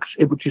 which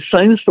is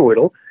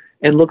sinusoidal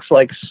and looks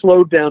like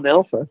slowed down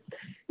alpha,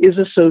 is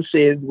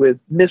associated with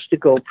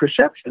mystical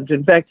perceptions.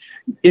 In fact,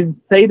 in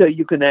theta,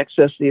 you can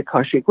access the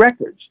Akashic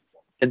records,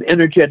 an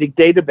energetic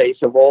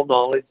database of all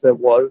knowledge that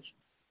was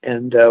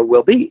and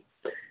will be.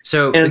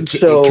 So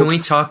can we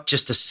talk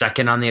just a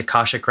second on the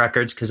Akashic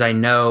records? Because I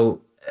know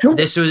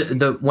this was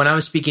when I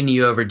was speaking to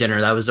you over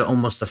dinner, that was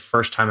almost the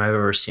first time I've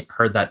ever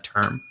heard that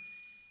term.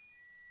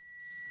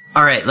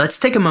 All right, let's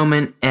take a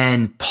moment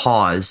and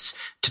pause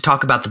to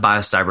talk about the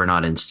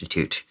BioCybernaut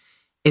Institute.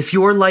 If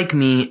you're like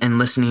me and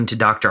listening to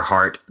Dr.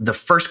 Hart, the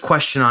first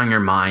question on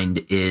your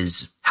mind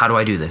is, how do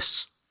I do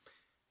this?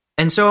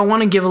 And so I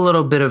want to give a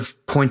little bit of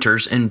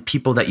pointers and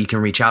people that you can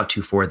reach out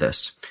to for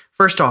this.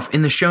 First off,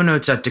 in the show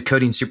notes at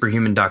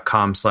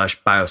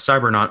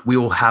decodingsuperhuman.com/biocybernaut, we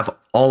will have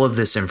all of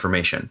this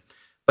information.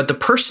 But the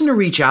person to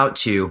reach out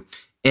to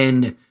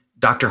in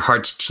Dr.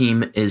 Hart's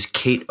team is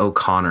Kate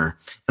O'Connor.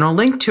 And I'll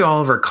link to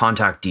all of her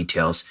contact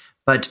details.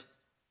 But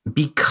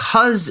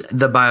because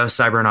the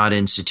BioCybernaut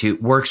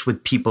Institute works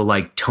with people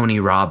like Tony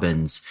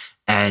Robbins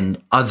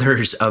and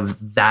others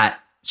of that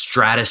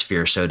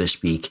stratosphere, so to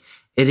speak,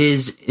 it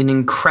is an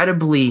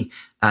incredibly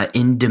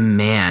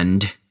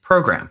in-demand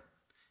program.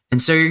 And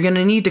so you're going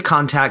to need to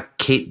contact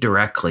Kate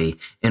directly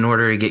in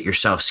order to get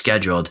yourself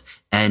scheduled.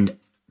 And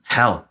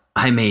hell,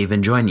 I may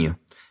even join you.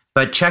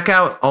 But check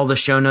out all the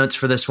show notes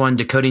for this one,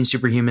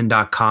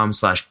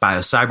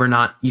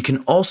 decodingsuperhuman.com/biocybernaut. You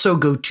can also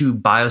go to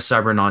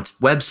BioCybernaut's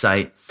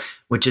website,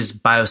 which is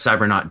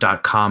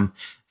biocybernaut.com.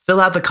 Fill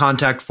out the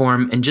contact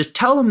form and just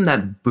tell them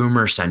that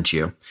Boomer sent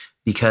you,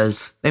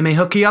 because they may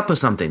hook you up with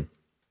something.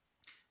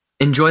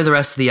 Enjoy the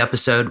rest of the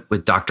episode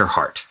with Dr.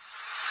 Hart.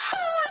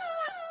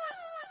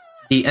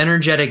 The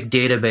energetic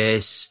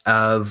database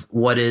of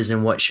what is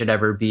and what should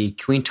ever be.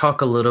 Can we talk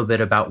a little bit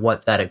about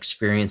what that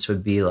experience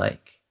would be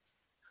like?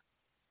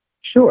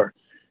 Sure.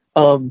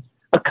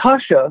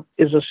 Akasha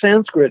is a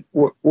Sanskrit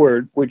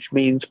word which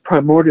means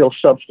primordial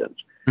substance.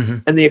 Mm-hmm.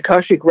 And the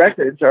Akashic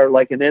records are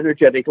like an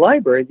energetic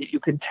library that you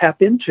can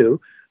tap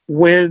into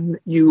when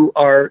you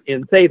are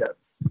in theta.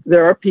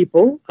 There are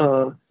people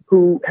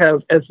who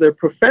have as their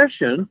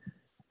profession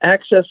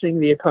accessing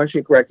the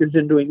Akashic records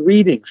and doing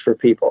readings for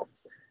people.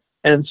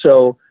 And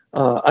so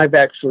I've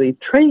actually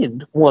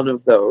trained one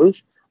of those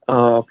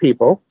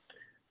people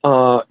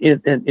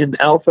in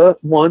Alpha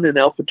 1 and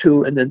Alpha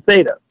 2 and then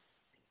Theta.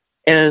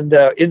 And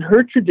in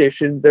her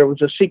tradition, there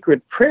was a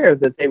secret prayer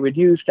that they would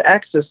use to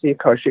access the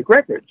Akashic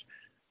records.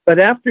 But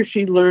after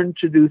she learned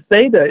to do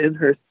Theta in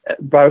her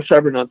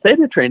BioCybernaut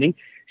Theta training,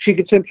 she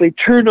could simply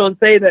turn on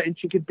Theta and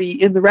she could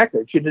be in the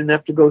record. She didn't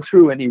have to go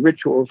through any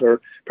rituals or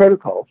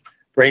protocols.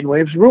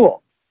 Brainwaves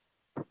rule.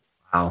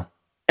 Wow.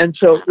 And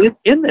so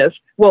in this,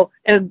 well,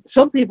 and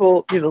some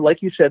people,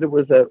 like you said, it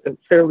was a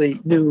fairly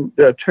new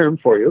term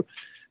for you.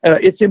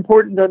 It's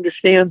important to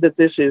understand that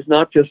this is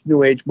not just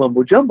New Age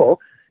mumbo jumbo.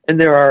 And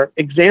there are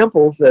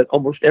examples that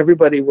almost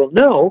everybody will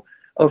know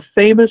of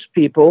famous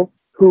people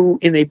who,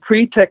 in a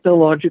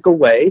pre-technological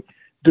way,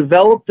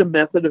 developed a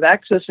method of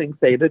accessing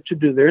theta to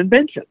do their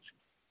inventions.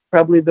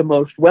 Probably the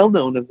most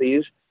well-known of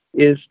these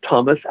is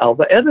Thomas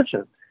Alva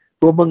Edison,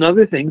 who, among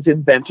other things,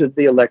 invented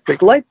the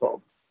electric light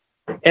bulb.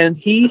 And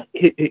he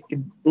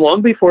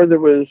long before there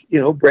was,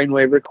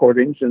 brainwave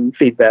recordings and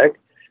feedback,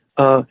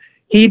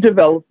 he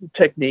developed a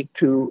technique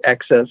to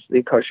access the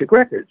Akashic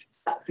records.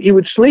 He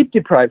would sleep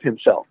deprive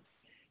himself.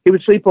 He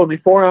would sleep only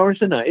 4 hours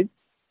a night,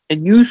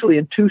 and usually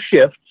in 2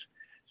 shifts.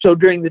 So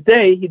during the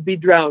day, he'd be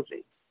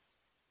drowsy.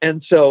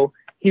 And so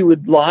he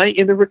would lie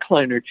in a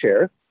recliner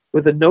chair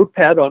with a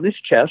notepad on his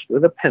chest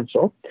with a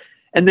pencil,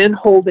 and then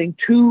holding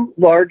 2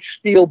 large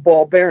steel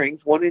ball bearings,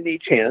 one in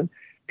each hand,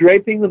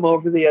 draping them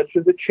over the edge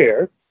of the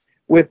chair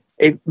with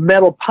a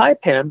metal pie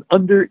pan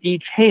under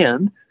each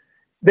hand.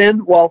 Then,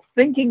 while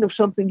thinking of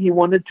something he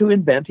wanted to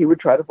invent, he would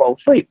try to fall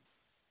asleep.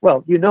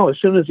 Well, as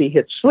soon as he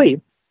hits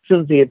sleep, as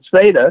soon as he hits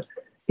theta,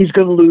 he's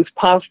going to lose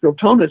postural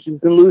tonus. He's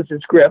going to lose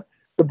his grip.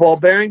 The ball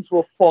bearings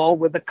will fall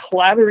with a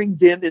clattering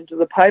din into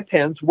the pie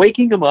pans,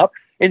 waking him up,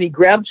 and he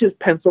grabs his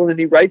pencil and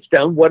he writes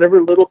down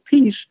whatever little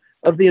piece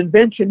of the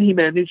invention he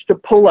managed to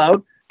pull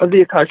out of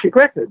the Akashic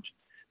records.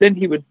 Then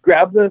he would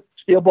grab the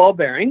steel ball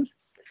bearings,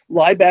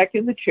 lie back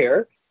in the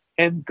chair,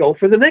 and go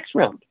for the next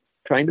round,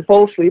 trying to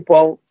fall asleep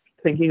while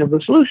thinking of the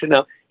solution.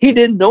 Now, he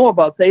didn't know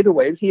about theta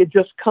waves. He had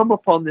just come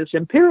upon this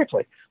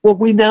empirically. Well,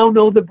 we now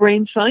know the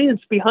brain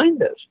science behind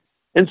this.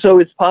 And so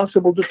it's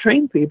possible to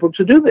train people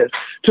to do this,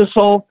 to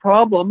solve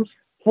problems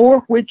for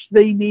which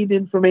they need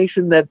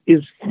information that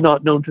is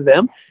not known to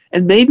them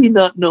and maybe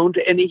not known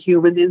to any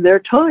human in their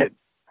time.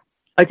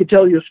 I could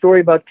tell you a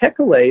story about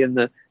Kekulé and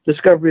the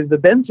discovery of the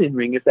benzene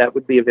ring, if that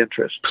would be of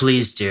interest.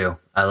 Please do.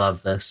 I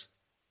love this.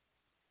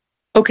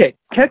 Okay.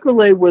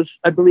 Kekulé was,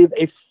 I believe,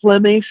 a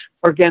Flemish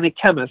organic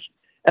chemist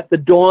at the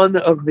dawn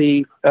of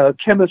the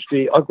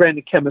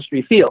organic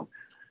chemistry field.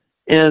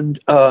 And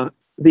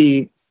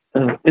the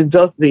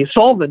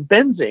solvent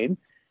benzene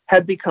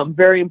had become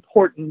very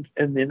important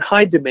and in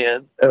high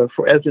demand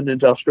as an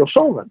industrial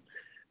solvent,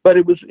 but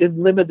it was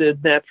in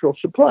limited natural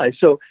supply.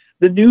 So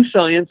the new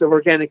science of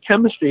organic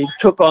chemistry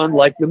took on,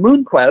 like the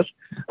moon quest,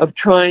 of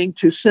trying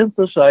to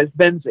synthesize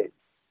benzene.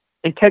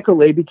 And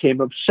Kekulé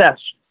became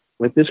obsessed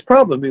with this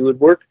problem. He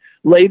would work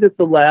late at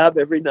the lab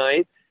every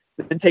night,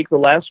 then take the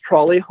last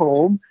trolley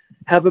home,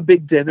 have a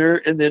big dinner,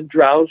 and then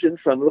drowse in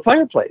front of the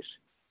fireplace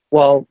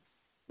while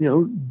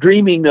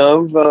dreaming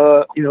of,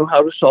 how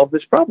to solve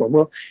this problem.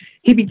 Well,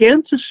 he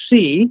began to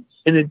see,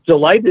 and it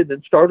delighted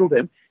and startled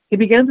him, he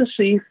began to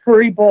see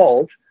furry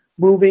balls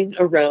moving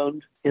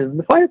around in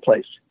the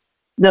fireplace.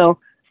 Now,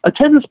 a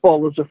tennis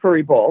ball is a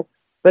furry ball,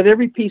 but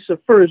every piece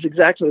of fur is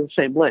exactly the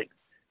same length.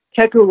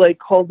 Kekulé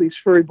called these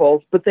furry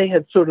balls, but they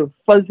had sort of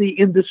fuzzy,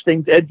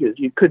 indistinct edges.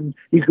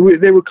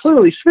 They were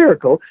clearly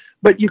spherical,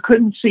 but you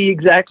couldn't see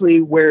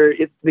exactly where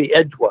the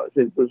edge was.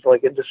 It was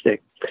like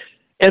indistinct.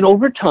 And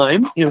over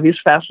time, he was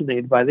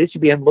fascinated by this. He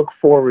began to look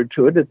forward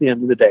to it at the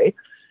end of the day.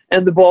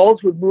 And the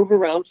balls would move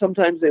around.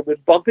 Sometimes they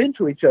would bump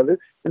into each other.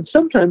 And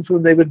sometimes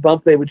when they would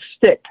bump, they would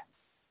stick.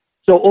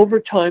 So over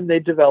time, they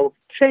developed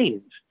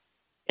chains.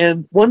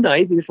 And one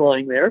night, he's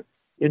lying there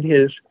in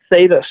his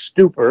theta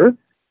stupor,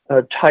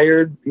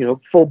 tired,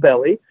 full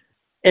belly,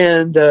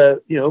 and,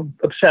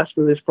 obsessed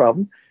with this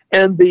problem.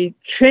 And the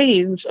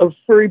chains of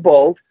furry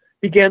balls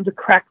began to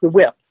crack the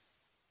whip.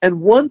 And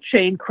one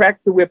chain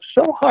cracked the whip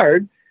so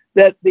hard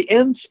that the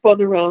end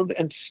spun around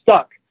and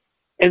stuck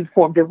and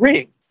formed a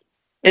ring.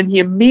 And he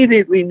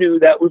immediately knew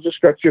that was the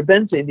structure of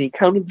benzene. He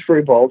counted the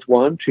furry balls,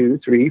 1,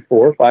 2, 3,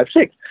 4, 5,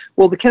 6.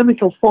 Well, the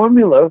chemical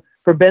formula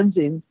for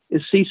benzene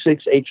is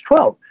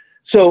C6H12.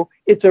 So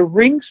it's a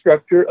ring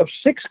structure of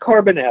 6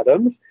 carbon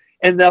atoms,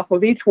 and off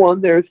of each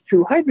one, there's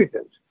 2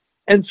 hydrogens.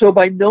 And so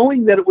by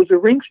knowing that it was a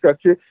ring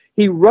structure,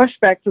 he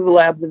rushed back to the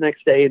lab the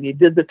next day, and he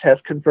did the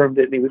test, confirmed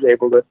it, and he was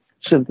able to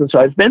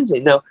synthesize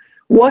benzene. Now,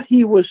 what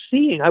he was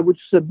seeing, I would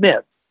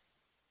submit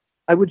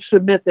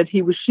that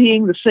he was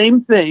seeing the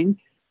same thing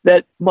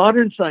that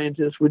modern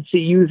scientists would see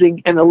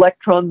using an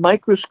electron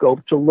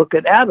microscope to look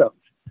at atoms.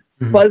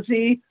 Mm-hmm.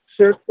 Fuzzy,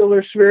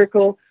 circular,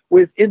 spherical,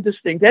 with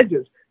indistinct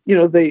edges.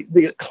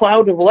 The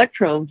cloud of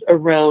electrons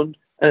around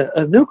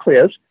a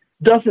nucleus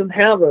doesn't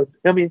have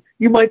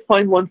you might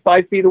find one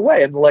 5 feet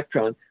away, an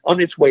electron on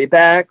its way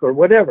back or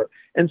whatever.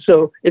 And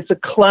so it's a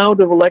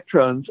cloud of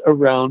electrons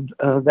around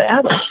the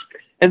atom.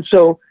 And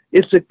so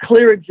it's a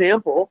clear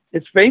example.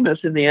 It's famous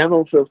in the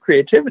annals of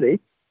creativity,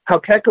 how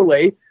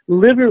Kekulé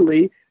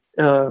literally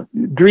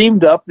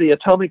dreamed up the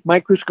atomic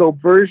microscope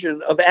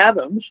version of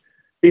atoms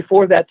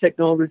before that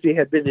technology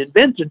had been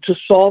invented to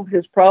solve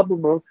his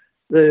problem of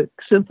the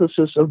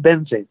synthesis of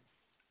benzene.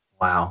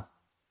 Wow.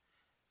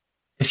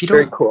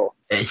 Very cool.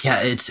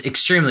 Yeah, it's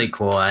extremely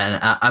cool. And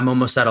I'm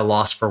almost at a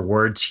loss for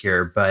words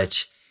here,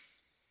 but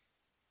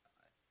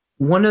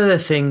one of the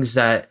things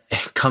that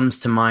comes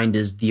to mind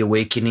is the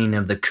awakening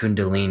of the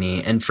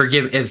Kundalini. And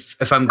forgive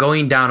if I'm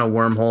going down a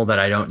wormhole that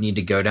I don't need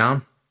to go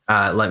down.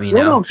 Let me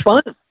know. No, it's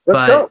fine.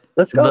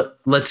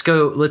 Let's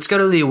go. Let's go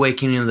to the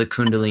awakening of the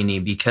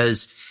Kundalini,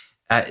 because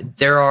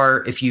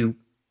if you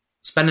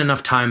spend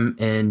enough time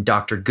in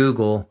Dr.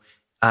 Google,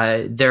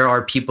 there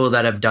are people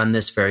that have done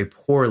this very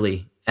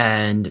poorly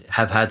and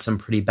have had some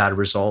pretty bad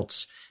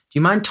results. Do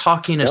you mind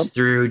talking us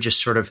through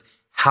just sort of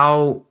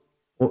how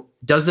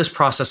does this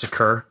process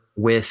occur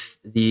with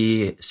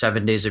the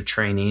 7 days of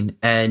training,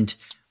 and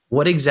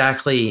what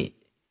exactly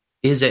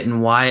is it,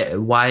 and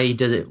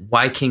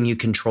why can you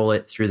control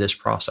it through this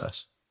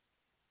process?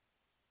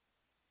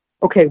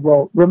 Okay,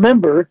 well,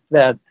 remember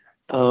that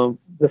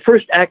the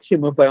first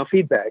axiom of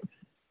biofeedback,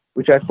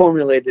 which I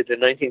formulated in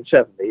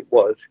 1970,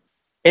 was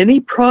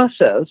any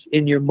process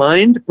in your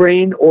mind,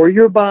 brain, or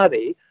your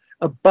body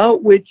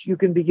about which you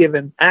can be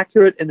given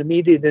accurate and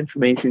immediate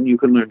information you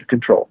can learn to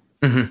control.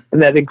 Mm-hmm.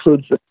 And that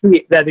includes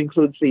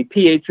the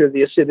pH or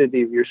the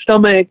acidity of your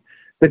stomach,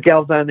 the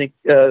galvanic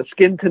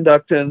skin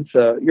conductance,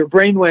 your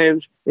brain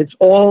waves. It's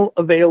all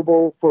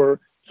available for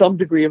some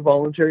degree of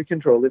voluntary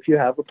control if you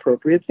have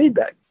appropriate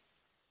feedback.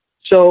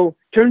 So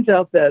turns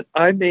out that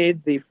I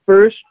made the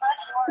first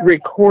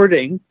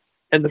recording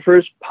and the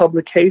first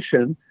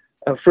publication,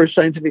 first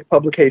scientific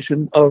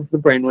publication of the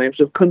brainwaves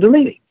of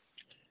Kundalini.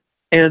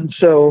 And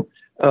so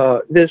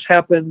this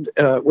happened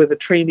with a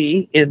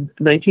trainee in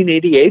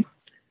 1988.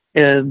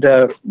 And,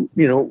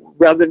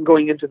 rather than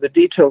going into the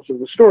details of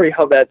the story,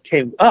 how that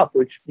came up,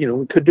 which, we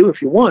could do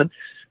if you want,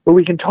 but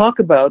we can talk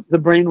about the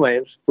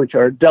brainwaves, which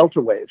are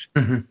delta waves.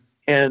 Mm-hmm.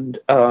 And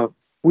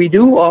we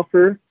do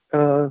offer,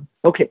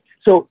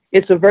 so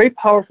it's a very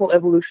powerful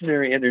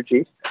evolutionary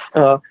energy.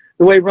 The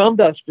way Ram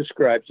Dass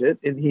describes it,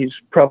 and he's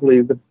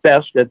probably the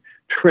best at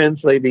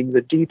translating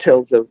the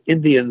details of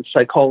Indian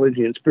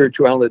psychology and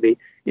spirituality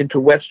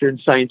into Western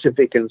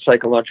scientific and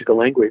psychological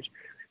language,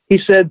 he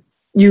said,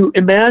 you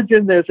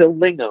imagine there's a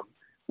lingam,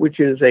 which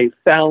is a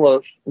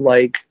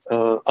phallus-like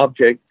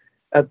object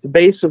at the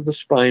base of the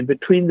spine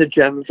between the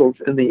genitals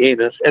and the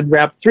anus, and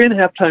wrapped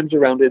 3.5 times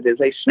around it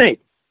is a snake,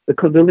 the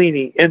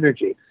Kundalini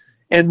energy.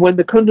 And when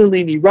the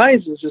Kundalini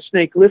rises, the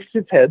snake lifts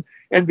its head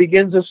and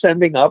begins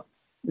ascending up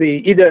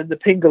the Ida and the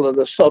Pingala,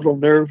 the subtle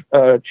nerve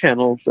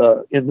channels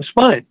in the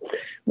spine.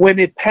 When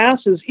it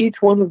passes each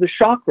one of the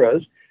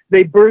chakras,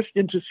 they burst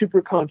into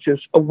superconscious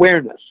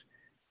awareness.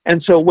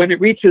 And so when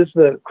it reaches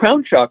the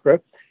crown chakra,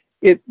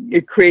 it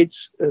creates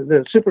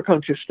the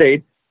superconscious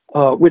state,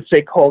 which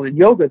they call in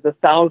yoga the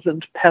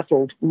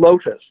 1,000-petaled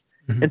lotus.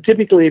 Mm-hmm. And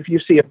typically, if you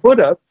see a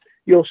Buddha,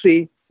 you'll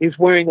see he's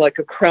wearing like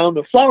a crown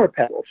of flower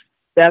petals.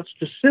 That's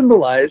to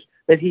symbolize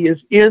that he is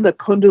in a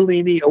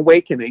Kundalini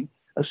awakening,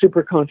 a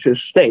superconscious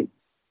state.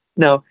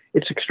 Now,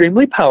 it's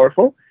extremely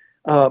powerful.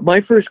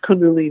 My first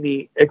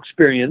Kundalini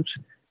experience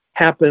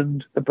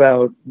happened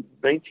about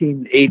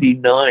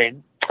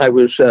 1989. I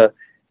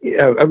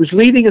was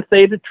leading a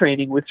theta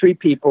training with 3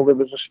 people. There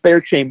was a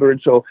spare chamber,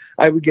 and so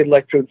I would get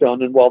electrodes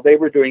on, and while they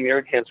were doing their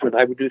enhancement,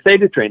 I would do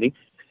theta training.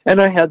 And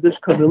I had this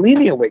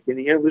Kundalini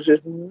awakening. It was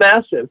this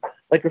massive,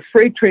 like a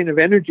freight train of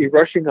energy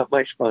rushing up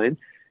my spine.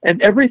 And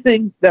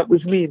everything that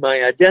was me,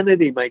 my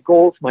identity, my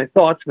goals, my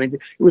thoughts, it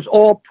was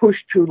all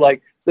pushed to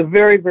like the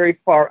very, very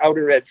far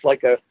outer edge,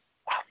 like a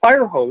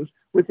fire hose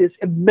with this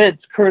immense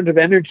current of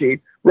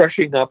energy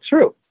rushing up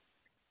through.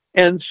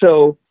 And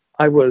so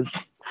I was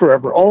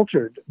forever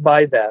altered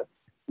by that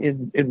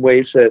in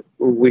ways that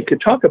we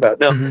could talk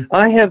about. Now, mm-hmm.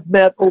 I have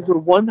met over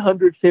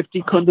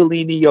 150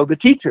 Kundalini yoga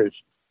teachers,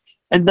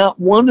 and not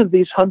one of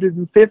these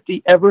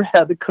 150 ever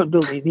had a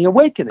Kundalini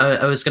awakening.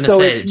 I was going to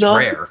say it's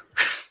rare.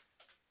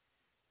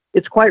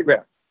 It's quite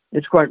rare.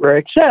 It's quite rare,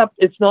 except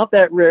it's not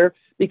that rare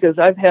because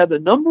I've had a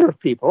number of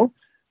people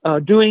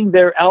doing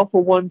their Alpha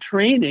 1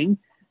 training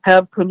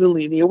have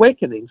Kundalini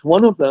awakenings.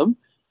 One of them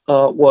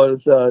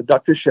was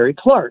Dr. Sherry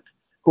Clark,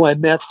 who I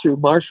met through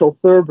Marshall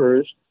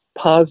Thurber's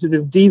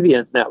Positive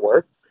Deviant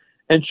Network.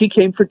 And she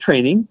came for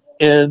training,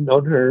 and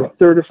on her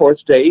 3rd or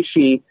 4th day,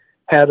 she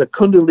had a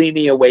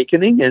Kundalini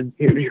awakening, and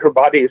her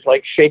body is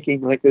like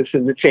shaking like this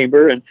in the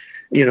chamber. And,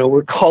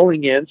 we're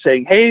calling in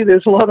saying, hey,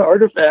 there's a lot of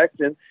artifacts.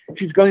 And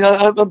she's going,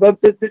 I'm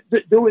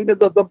doing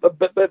the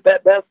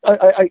best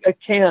I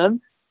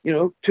can,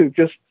 to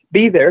just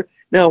be there.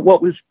 Now,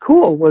 what was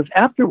cool was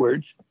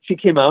afterwards, she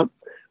came out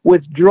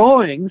with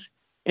drawings,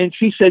 and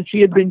she said she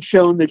had been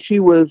shown that she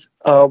was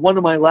one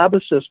of my lab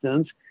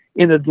assistants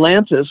in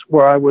Atlantis,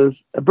 where I was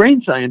a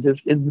brain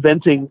scientist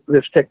inventing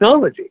this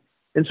technology.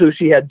 And so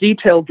she had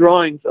detailed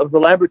drawings of the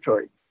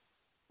laboratory.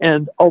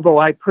 And although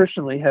I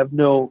personally have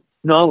no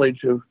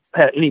knowledge of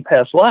any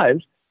past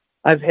lives,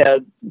 I've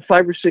had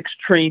 5 or 6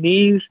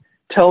 trainees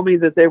tell me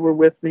that they were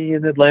with me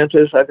in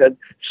Atlantis. I've had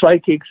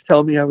psychics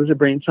tell me I was a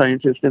brain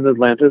scientist in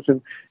Atlantis.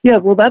 And yeah,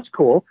 well, that's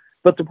cool.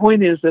 But the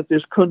point is that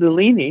this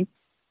Kundalini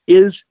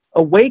is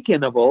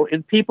awakenable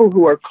in people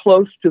who are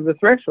close to the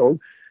threshold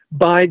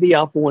by the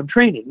Alpha 1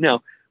 training.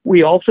 Now,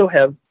 we also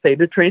have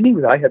theta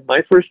training. I had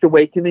my first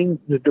awakening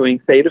doing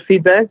theta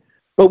feedback,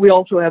 but we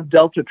also have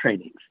delta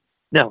trainings.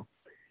 Now,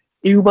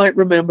 you might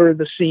remember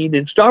the scene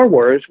in Star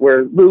Wars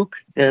where Luke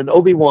and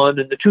Obi-Wan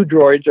and the 2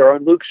 droids are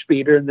on Luke's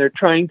speeder, and they're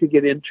trying to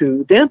get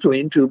into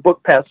Dantooine to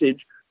book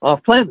passage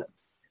off planet.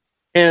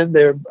 And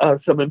there are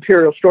some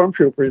Imperial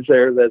stormtroopers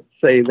there that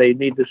say they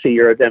need to see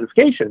your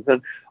identifications.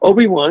 And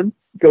Obi-Wan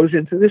goes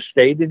into this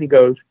state, and he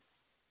goes,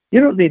 you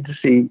don't need to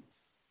see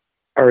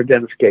our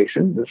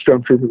identification. The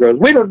stormtrooper goes,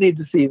 we don't need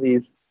to see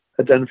these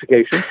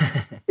identifications.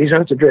 These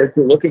aren't the droids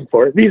we're looking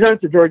for. These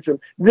aren't the droids.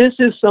 This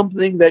is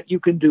something that you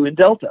can do in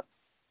Delta.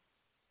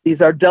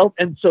 These are Delta.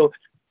 And so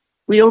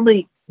we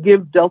only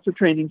give Delta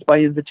trainings by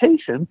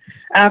invitation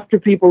after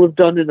people have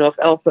done enough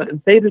Alpha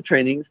and Theta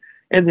trainings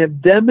and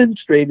have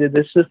demonstrated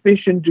a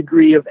sufficient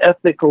degree of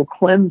ethical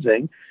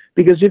cleansing.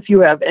 Because if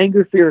you have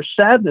anger, fear,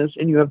 sadness,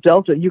 and you have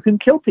Delta, you can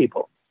kill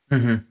people.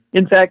 Mm-hmm.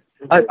 In fact,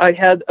 we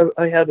had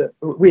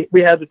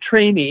a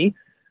trainee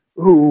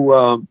who,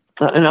 an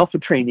Alpha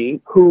trainee,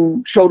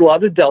 who showed a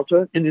lot of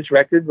Delta in his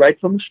record right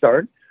from the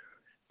start,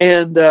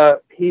 and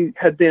he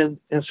had been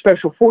in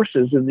special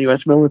forces in the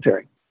U.S.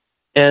 military.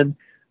 And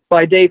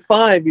by day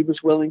 5, he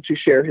was willing to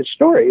share his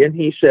story, and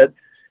he said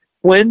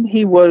when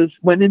he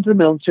went into the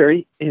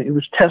military, he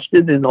was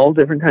tested in all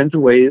different kinds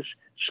of ways: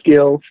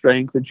 skill,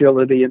 strength,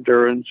 agility,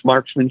 endurance,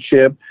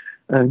 marksmanship,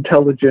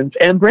 intelligence,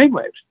 and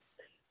brainwaves.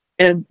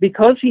 And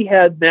because he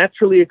had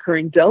naturally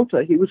occurring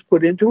Delta, he was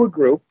put into a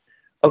group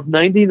of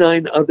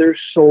 99 other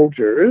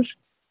soldiers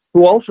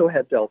who also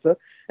had Delta,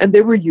 and they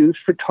were used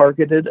for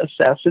targeted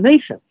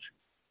assassinations.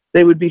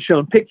 They would be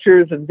shown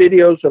pictures and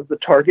videos of the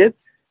target,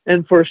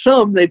 and for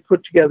some, they'd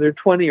put together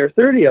 20 or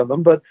 30 of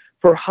them, but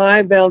for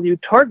high-value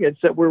targets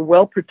that were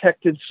well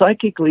protected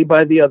psychically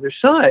by the other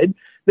side,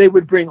 they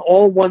would bring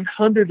all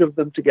 100 of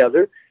them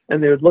together,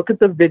 and they would look at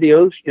the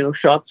videos,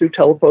 shot through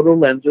telephoto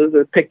lenses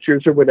or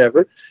pictures or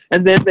whatever,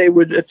 and then they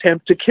would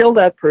attempt to kill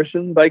that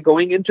person by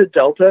going into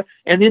Delta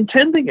and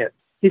intending it.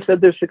 He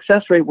said their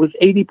success rate was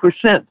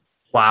 80%.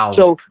 Wow.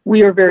 So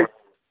we are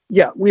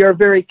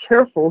very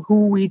careful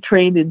who we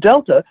train in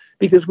Delta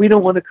because we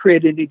don't want to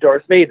create any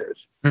Darth Vaders.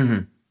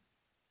 Mm-hmm.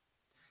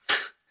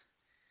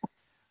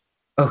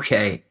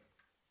 Okay.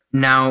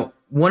 Now,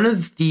 one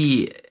of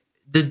the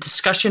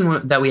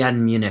discussion that we had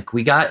in Munich,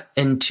 we got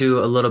into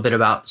a little bit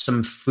about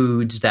some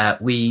foods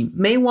that we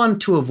may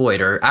want to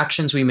avoid or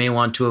actions we may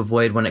want to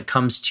avoid when it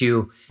comes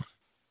to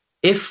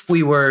if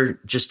we were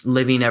just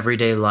living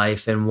everyday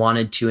life and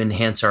wanted to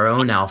enhance our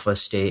own alpha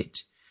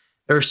state.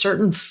 There are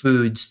certain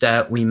foods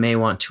that we may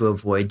want to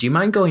avoid. Do you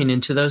mind going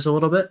into those a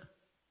little bit?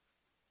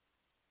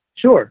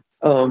 Sure.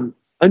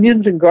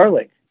 Onions and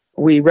garlic.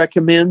 We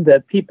recommend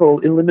that people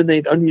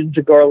eliminate onions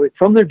and garlic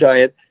from their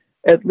diet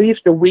at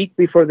least a week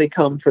before they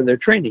come for their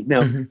training.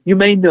 Now, you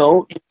may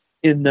know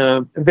in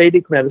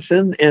Vedic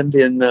medicine and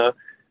in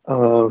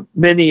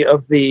many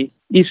of the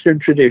Eastern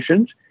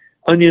traditions,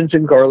 onions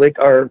and garlic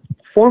are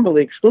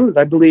formally excluded.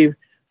 I believe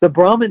the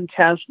Brahmin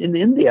caste in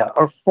India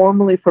are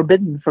formally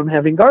forbidden from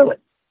having garlic.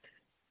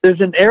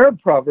 There's an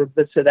Arab proverb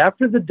that said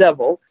after the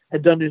devil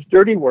had done his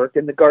dirty work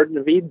in the Garden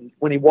of Eden,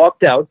 when he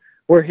walked out,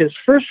 where his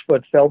first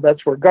foot fell,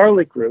 that's where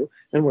garlic grew,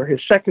 and where his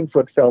second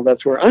foot fell,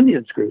 that's where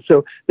onions grew.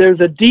 So there's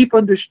a deep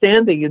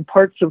understanding in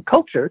parts of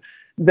culture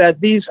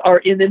that these are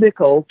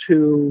inimical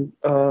to,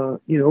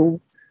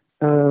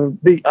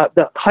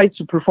 the heights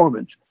of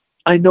performance.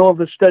 I know of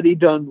a study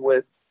done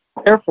with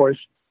Air Force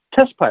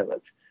test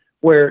pilots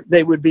where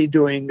they would be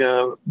doing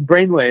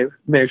brainwave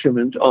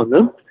measurements on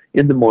them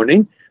in the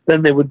morning.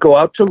 Then they would go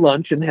out to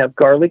lunch and have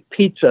garlic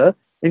pizza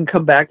and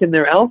come back, and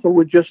their alpha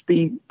would just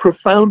be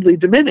profoundly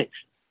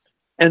diminished.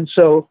 And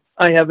so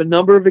I have a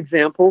number of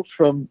examples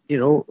from,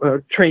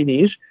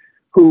 trainees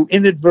who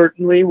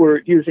inadvertently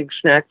were using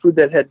snack food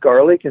that had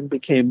garlic and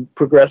became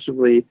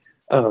progressively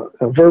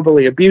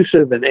verbally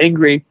abusive and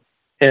angry.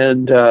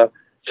 And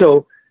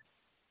so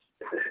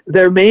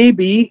there may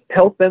be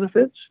health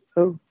benefits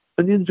of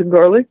onions and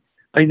garlic.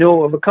 I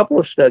know of a couple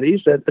of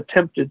studies that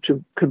attempted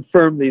to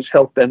confirm these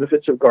health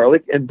benefits of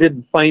garlic and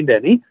didn't find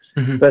any.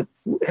 Mm-hmm. But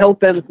health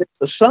benefits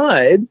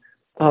aside,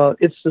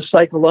 it's the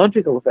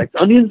psychological effect.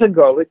 Onions and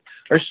garlic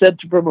are said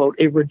to promote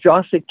a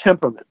Rajasic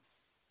temperament.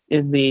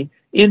 In the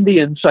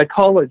Indian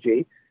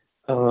psychology,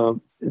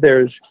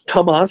 there's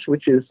tamas,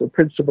 which is the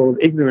principle of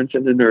ignorance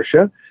and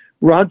inertia,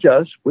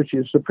 rajas, which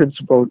is the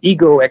principle of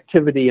ego,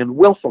 activity, and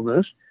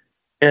willfulness,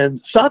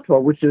 and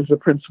sattva, which is the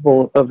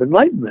principle of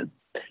enlightenment.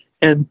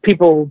 And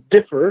people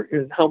differ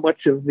in how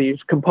much of these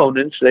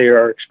components they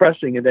are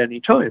expressing at any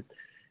time.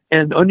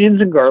 And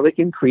onions and garlic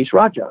increase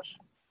rajas.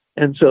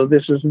 And so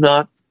this is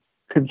not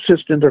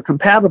consistent or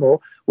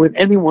compatible with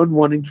anyone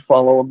wanting to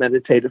follow a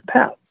meditative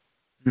path.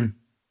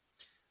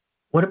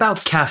 What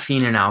about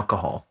caffeine and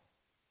alcohol?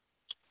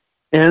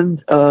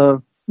 And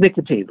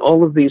nicotine.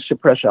 All of these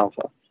suppress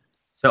alpha.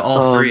 So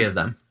all three of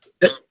them?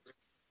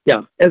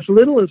 Yeah. As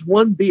little as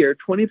one beer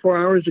 24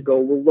 hours ago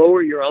will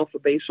lower your alpha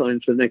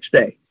baselines the next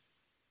day.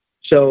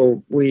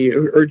 So we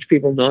urge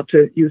people not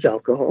to use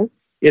alcohol.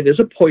 It is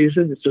a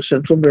poison. It's a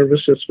central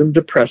nervous system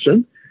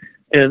depressant.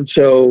 And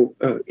so,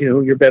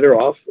 you're better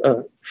off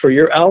for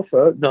your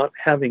alpha not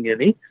having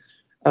any.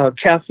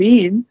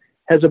 Caffeine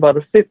has about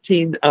a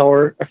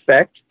 15-hour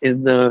effect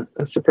in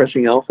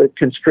suppressing alpha. It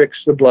constricts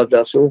the blood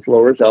vessels,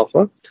 lowers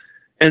alpha.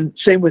 And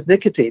same with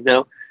nicotine.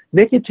 Now,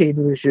 nicotine,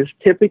 which is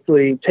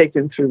typically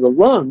taken through the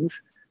lungs,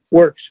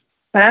 works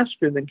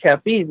faster than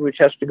caffeine, which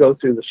has to go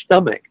through the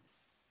stomach.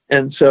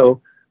 And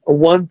so a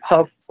one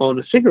puff on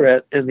a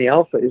cigarette and the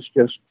alpha is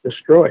just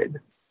destroyed.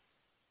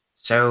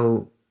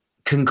 So,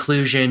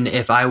 conclusion,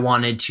 if I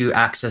wanted to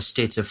access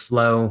states of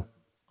flow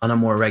on a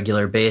more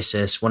regular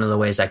basis, one of the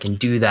ways I can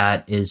do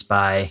that is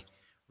by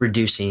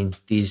reducing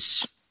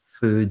these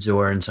foods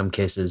or, in some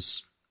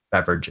cases,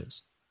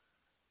 beverages.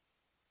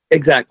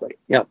 Exactly.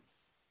 Yep.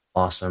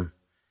 Awesome.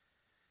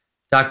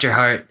 Dr.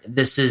 Hart,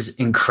 this is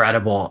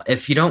incredible.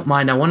 If you don't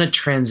mind, I want to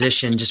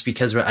transition, just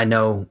because I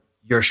know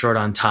you're short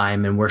on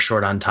time and we're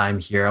short on time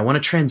here. I want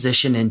to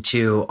transition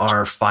into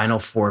our final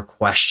 4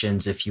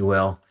 questions, if you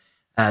will,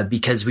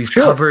 because we've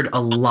covered a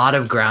lot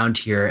of ground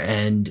here,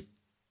 and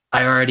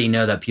I already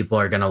know that people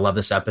are going to love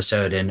this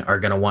episode and are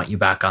going to want you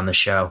back on the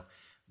show.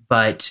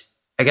 But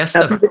I guess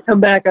happy to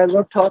come back. I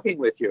love talking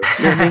with you.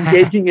 You're an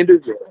engaging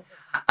interview.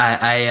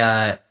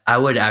 I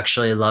would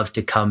actually love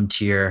to come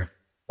to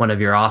one of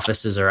your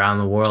offices around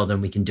the world,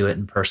 and we can do it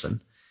in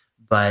person.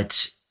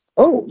 But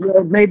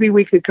well, maybe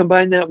we could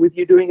combine that with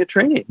you doing a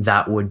training.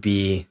 That would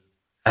be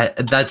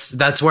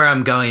that's where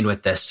I'm going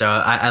with this. So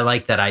I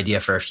like that idea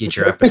for a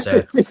future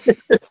episode.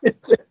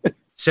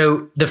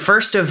 So the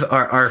first of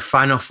our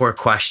final 4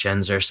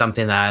 questions, or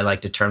something that I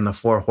like to term the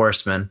 4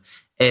 horsemen,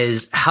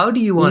 is how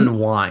do you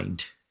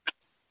unwind?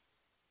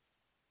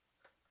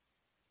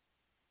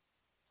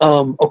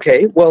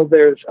 Okay, well,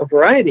 there's a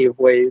variety of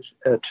ways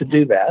to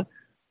do that.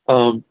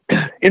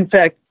 In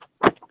fact,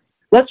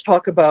 let's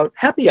talk about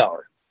happy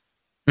hour,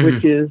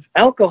 which is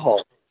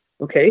alcohol.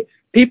 Okay,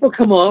 people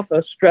come off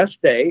a stress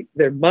day,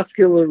 they're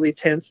muscularly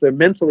tense, they're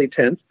mentally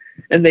tense,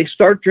 and they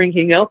start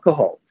drinking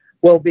alcohol.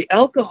 Well, the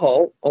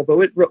alcohol,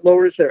 although it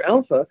lowers their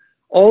alpha,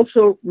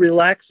 also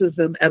relaxes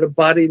them at a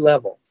body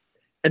level.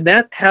 And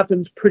that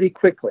happens pretty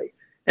quickly.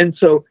 And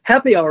so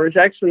happy hour is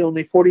actually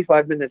only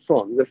 45 minutes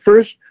long. The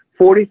first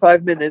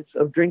 45 minutes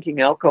of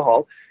drinking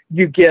alcohol,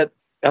 you get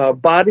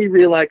body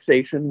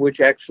relaxation, which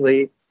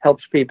actually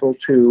helps people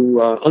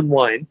to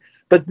unwind.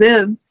 But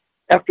then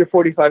after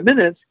 45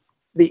 minutes,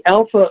 the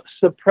alpha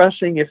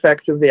suppressing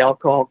effects of the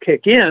alcohol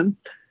kick in,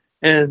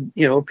 and,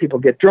 people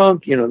get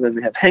drunk, then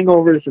they have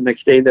hangovers. The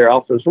next day their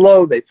alpha is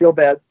low, they feel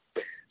bad.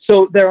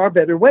 So there are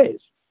better ways.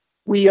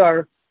 We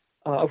are,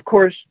 of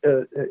course,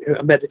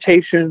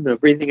 meditation,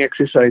 breathing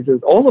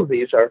exercises, all of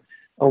these are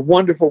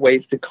wonderful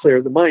ways to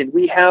clear the mind.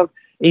 We have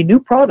a new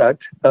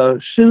product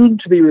soon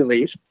to be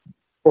released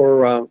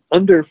for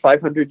under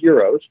 500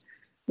 euros,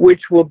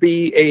 which will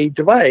be a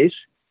device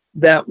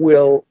that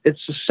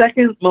it's the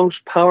second most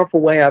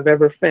powerful way I've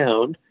ever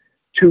found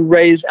to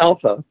raise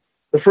alpha.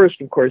 The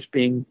first, of course,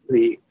 being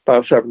the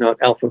BioCybernaut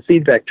alpha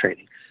feedback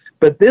training.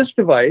 But this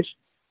device,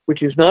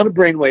 which is not a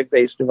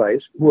brainwave-based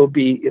device,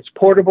 it's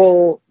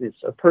portable, it's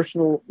a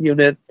personal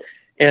unit,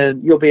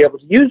 and you'll be able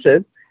to use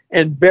it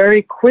and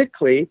very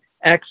quickly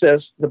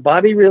access the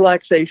body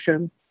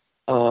relaxation,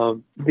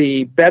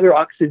 the better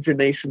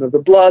oxygenation of the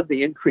blood,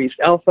 the increased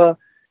alpha.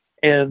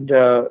 And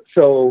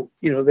so,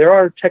 there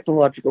are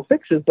technological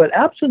fixes, but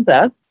absent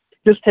that,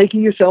 just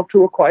taking yourself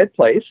to a quiet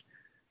place,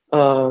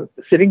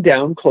 sitting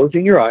down,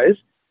 closing your eyes,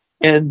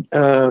 and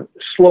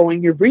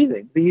slowing your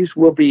breathing. These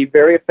will be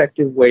very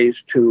effective ways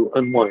to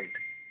unwind.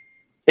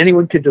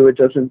 Anyone can do it,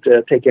 doesn't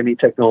take any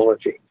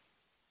technology.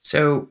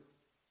 So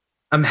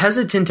I'm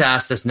hesitant to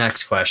ask this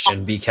next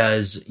question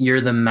because you're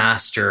the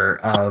master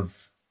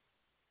of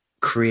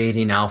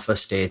creating alpha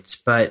states,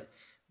 but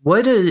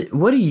what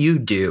do you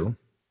do?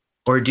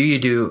 Or do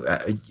you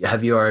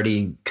have you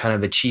already kind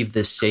of achieved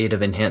this state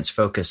of enhanced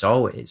focus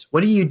always?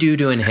 What do you do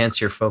to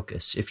enhance your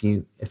focus if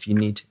you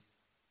need to?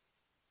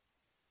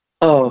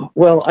 Oh,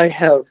 well, I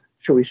have,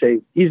 shall we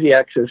say, easy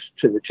access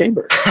to the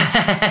chamber.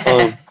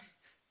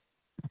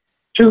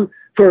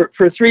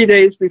 For 3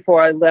 days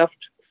before I left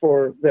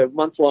for the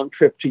month-long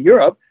trip to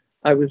Europe,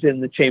 I was in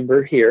the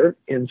chamber here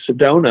in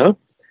Sedona.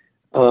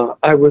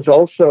 I was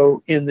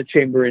also in the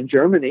chamber in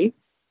Germany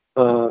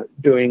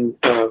doing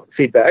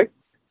feedback.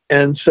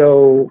 And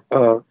so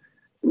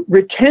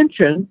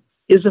retention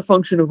is a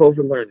function of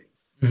overlearning.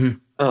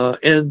 Mm-hmm.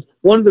 And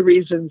one of the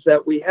reasons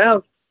that we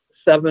have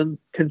 7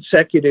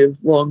 consecutive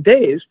long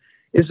days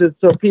is that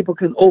so people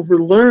can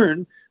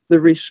overlearn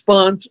the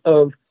response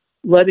of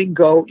letting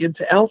go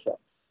into alpha.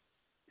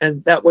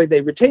 And that way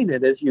they retain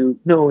it. As you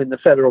know, in the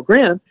federal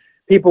grant,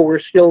 people were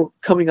still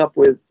coming up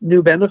with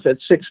new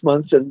benefits 6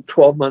 months and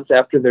 12 months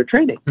after their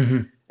training.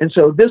 Mm-hmm. And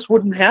so this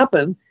wouldn't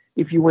happen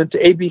if you went to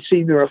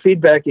ABC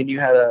Neurofeedback and you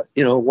had a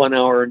 1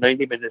 hour,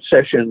 90-minute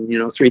session,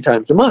 3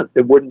 times a month.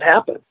 It wouldn't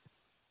happen.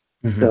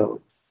 Mm-hmm.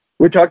 So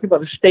we're talking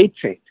about a state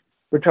change.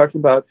 We're talking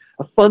about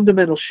a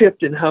fundamental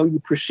shift in how you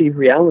perceive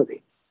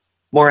reality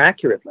more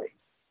accurately,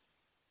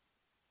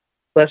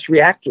 less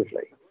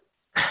reactively.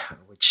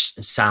 Which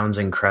sounds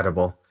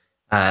incredible.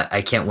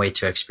 I can't wait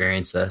to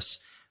experience this.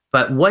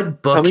 But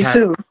what book?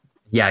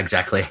 Yeah,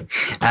 exactly.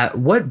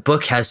 What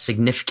book has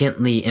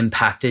significantly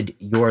impacted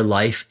your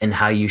life and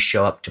how you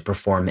show up to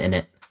perform in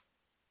it?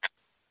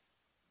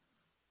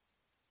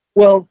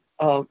 Well,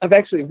 I've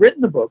actually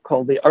written a book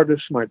called The Art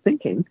of Smart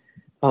Thinking,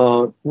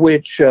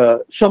 which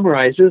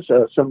summarizes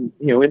some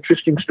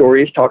interesting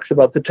stories, talks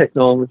about the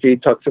technology,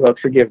 talks about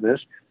forgiveness.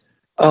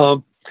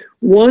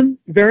 One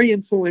very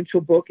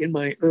influential book in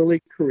my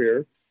early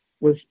career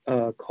was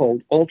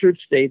called Altered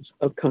States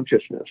of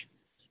Consciousness.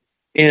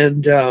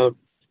 And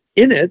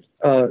in it,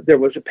 there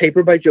was a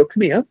paper by Joe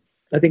Kamiya.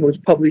 I think it was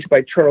published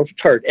by Charles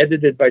Tart,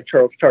 edited by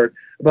Charles Tart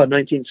about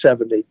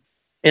 1970.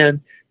 And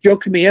Joe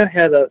Kamiya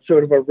had a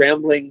sort of a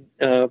rambling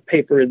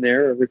paper in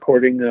there, a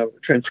recording of a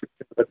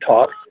transcription of a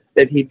talk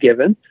that he'd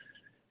given.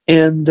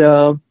 And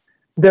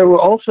there were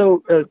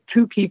also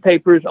two key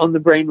papers on the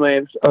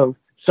brainwaves of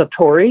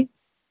Satori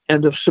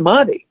and of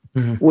Samadhi,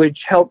 which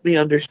helped me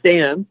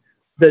understand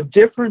the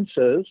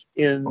differences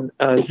in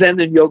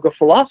Zen and yoga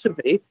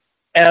philosophy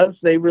as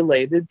they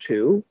related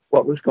to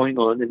what was going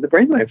on in the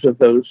brainwaves of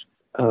those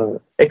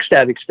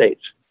ecstatic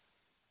states.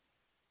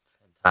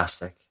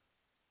 Fantastic.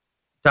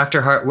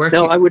 Dr. Hart, where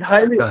now, I would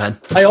highly, go ahead.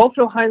 I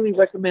also highly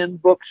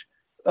recommend books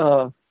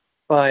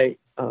by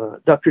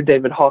Dr.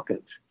 David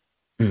Hawkins.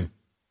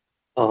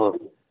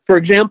 For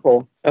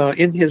example,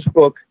 in his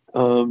book,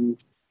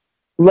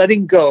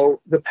 Letting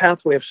Go, The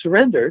Pathway of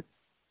Surrender,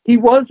 he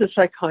was a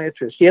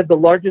psychiatrist. He had the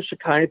largest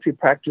psychiatry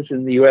practice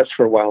in the U.S.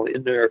 for a while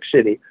in New York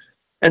City.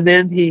 And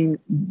then he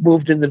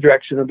moved in the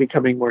direction of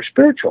becoming more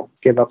spiritual,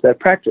 gave up that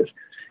practice.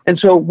 And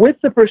so with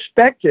the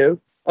perspective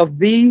of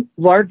the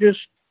largest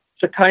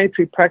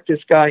psychiatry practice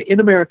guy in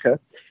America,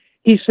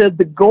 he said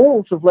the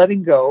goals of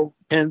letting go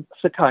and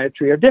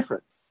psychiatry are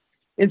different.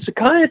 In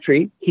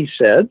psychiatry, he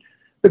said,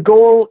 the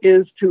goal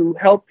is to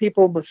help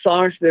people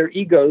massage their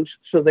egos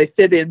so they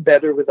fit in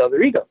better with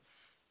other egos.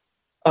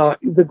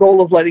 The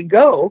goal of letting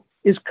go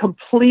is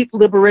complete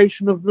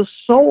liberation of the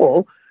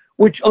soul,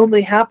 which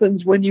only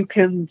happens when you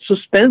can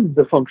suspend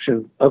the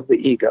function of the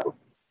ego.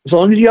 As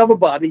long as you have a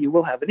body, you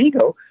will have an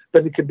ego,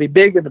 but it can be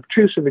big and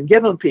obtrusive and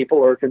get on people,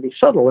 or it can be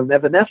subtle and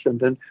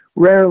evanescent and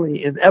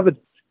rarely in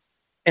evidence.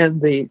 And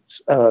the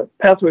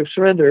pathway of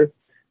surrender,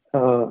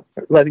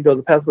 letting go of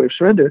the pathway of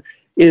surrender,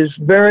 is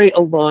very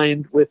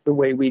aligned with the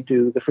way we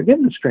do the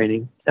forgiveness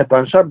training at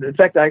BioCybernaut. In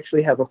fact, I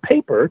actually have a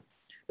paper,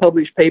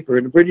 published paper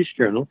in a British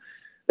journal,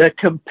 that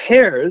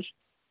compares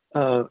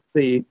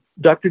the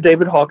Dr.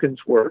 David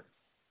Hawkins' work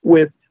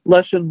with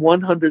lesson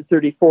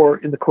 134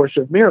 in the Course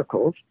of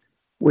Miracles,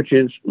 which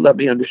is Let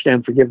Me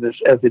Understand Forgiveness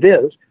as It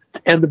Is,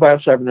 and the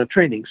BioCybernaut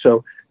training.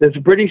 So there's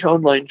a British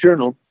online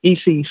journal,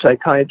 EC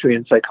Psychiatry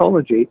and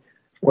Psychology,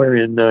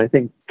 wherein I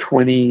think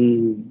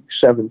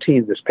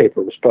 2017 this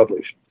paper was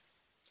published.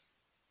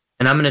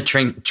 And I'm going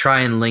to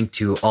try and link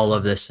to all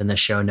of this in the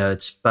show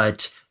notes.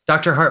 But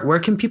Dr. Hart, where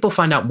can people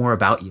find out more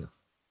about you?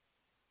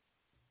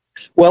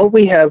 Well,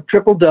 we have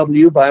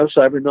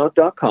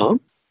www.biocybernaut.com,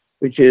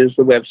 which is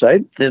the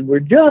website, and we're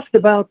just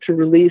about to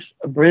release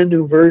a brand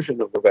new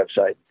version of the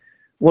website.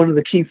 One of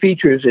the key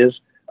features is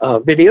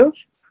videos,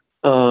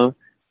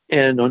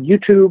 and on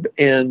YouTube,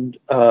 and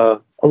a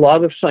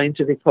lot of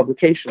scientific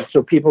publications,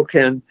 so people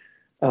can,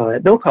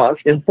 at no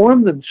cost,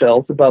 inform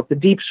themselves about the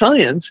deep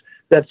science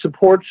that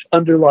supports,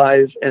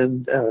 underlies,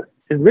 and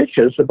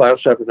enriches the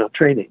BioCybernaut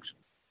trainings.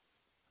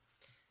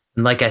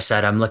 And like I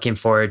said, I'm looking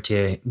forward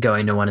to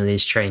going to one of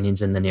these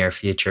trainings in the near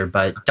future.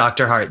 But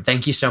Dr. Hart,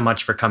 thank you so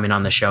much for coming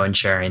on the show and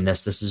sharing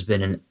this. This has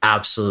been an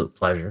absolute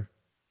pleasure.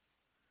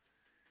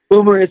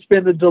 Boomer, it's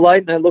been a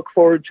delight, and I look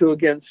forward to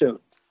again soon.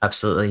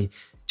 Absolutely.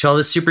 To all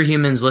the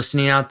superhumans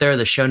listening out there,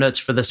 the show notes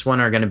for this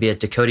one are going to be at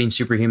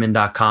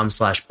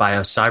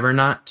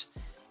decodingsuperhuman.com/biocybernaut.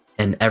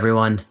 And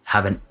everyone,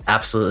 have an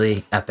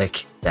absolutely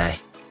epic day.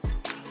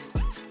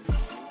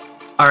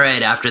 All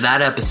right, after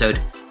that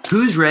episode,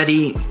 who's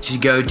ready to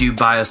go do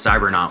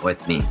BioCybernaut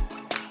with me?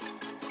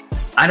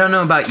 I don't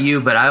know about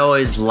you, but I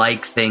always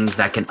like things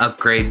that can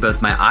upgrade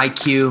both my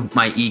IQ,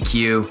 my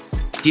EQ,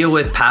 deal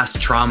with past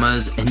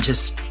traumas, and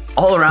just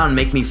all around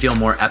make me feel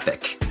more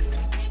epic.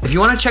 If you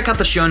want to check out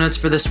the show notes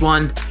for this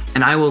one,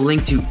 and I will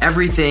link to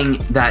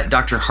everything that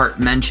Dr. Hart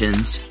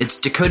mentions, it's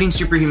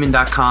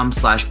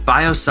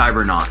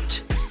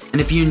decodingsuperhuman.com/biocybernaut.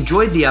 And if you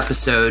enjoyed the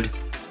episode,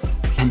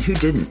 and who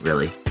didn't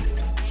really,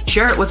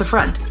 share it with a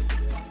friend.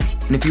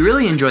 And if you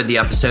really enjoyed the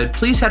episode,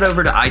 please head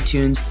over to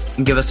iTunes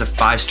and give us a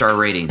 5-star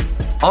rating.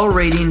 All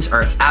ratings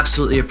are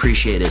absolutely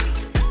appreciated.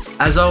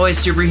 As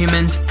always,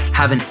 superhumans,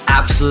 have an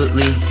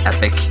absolutely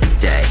epic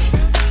day.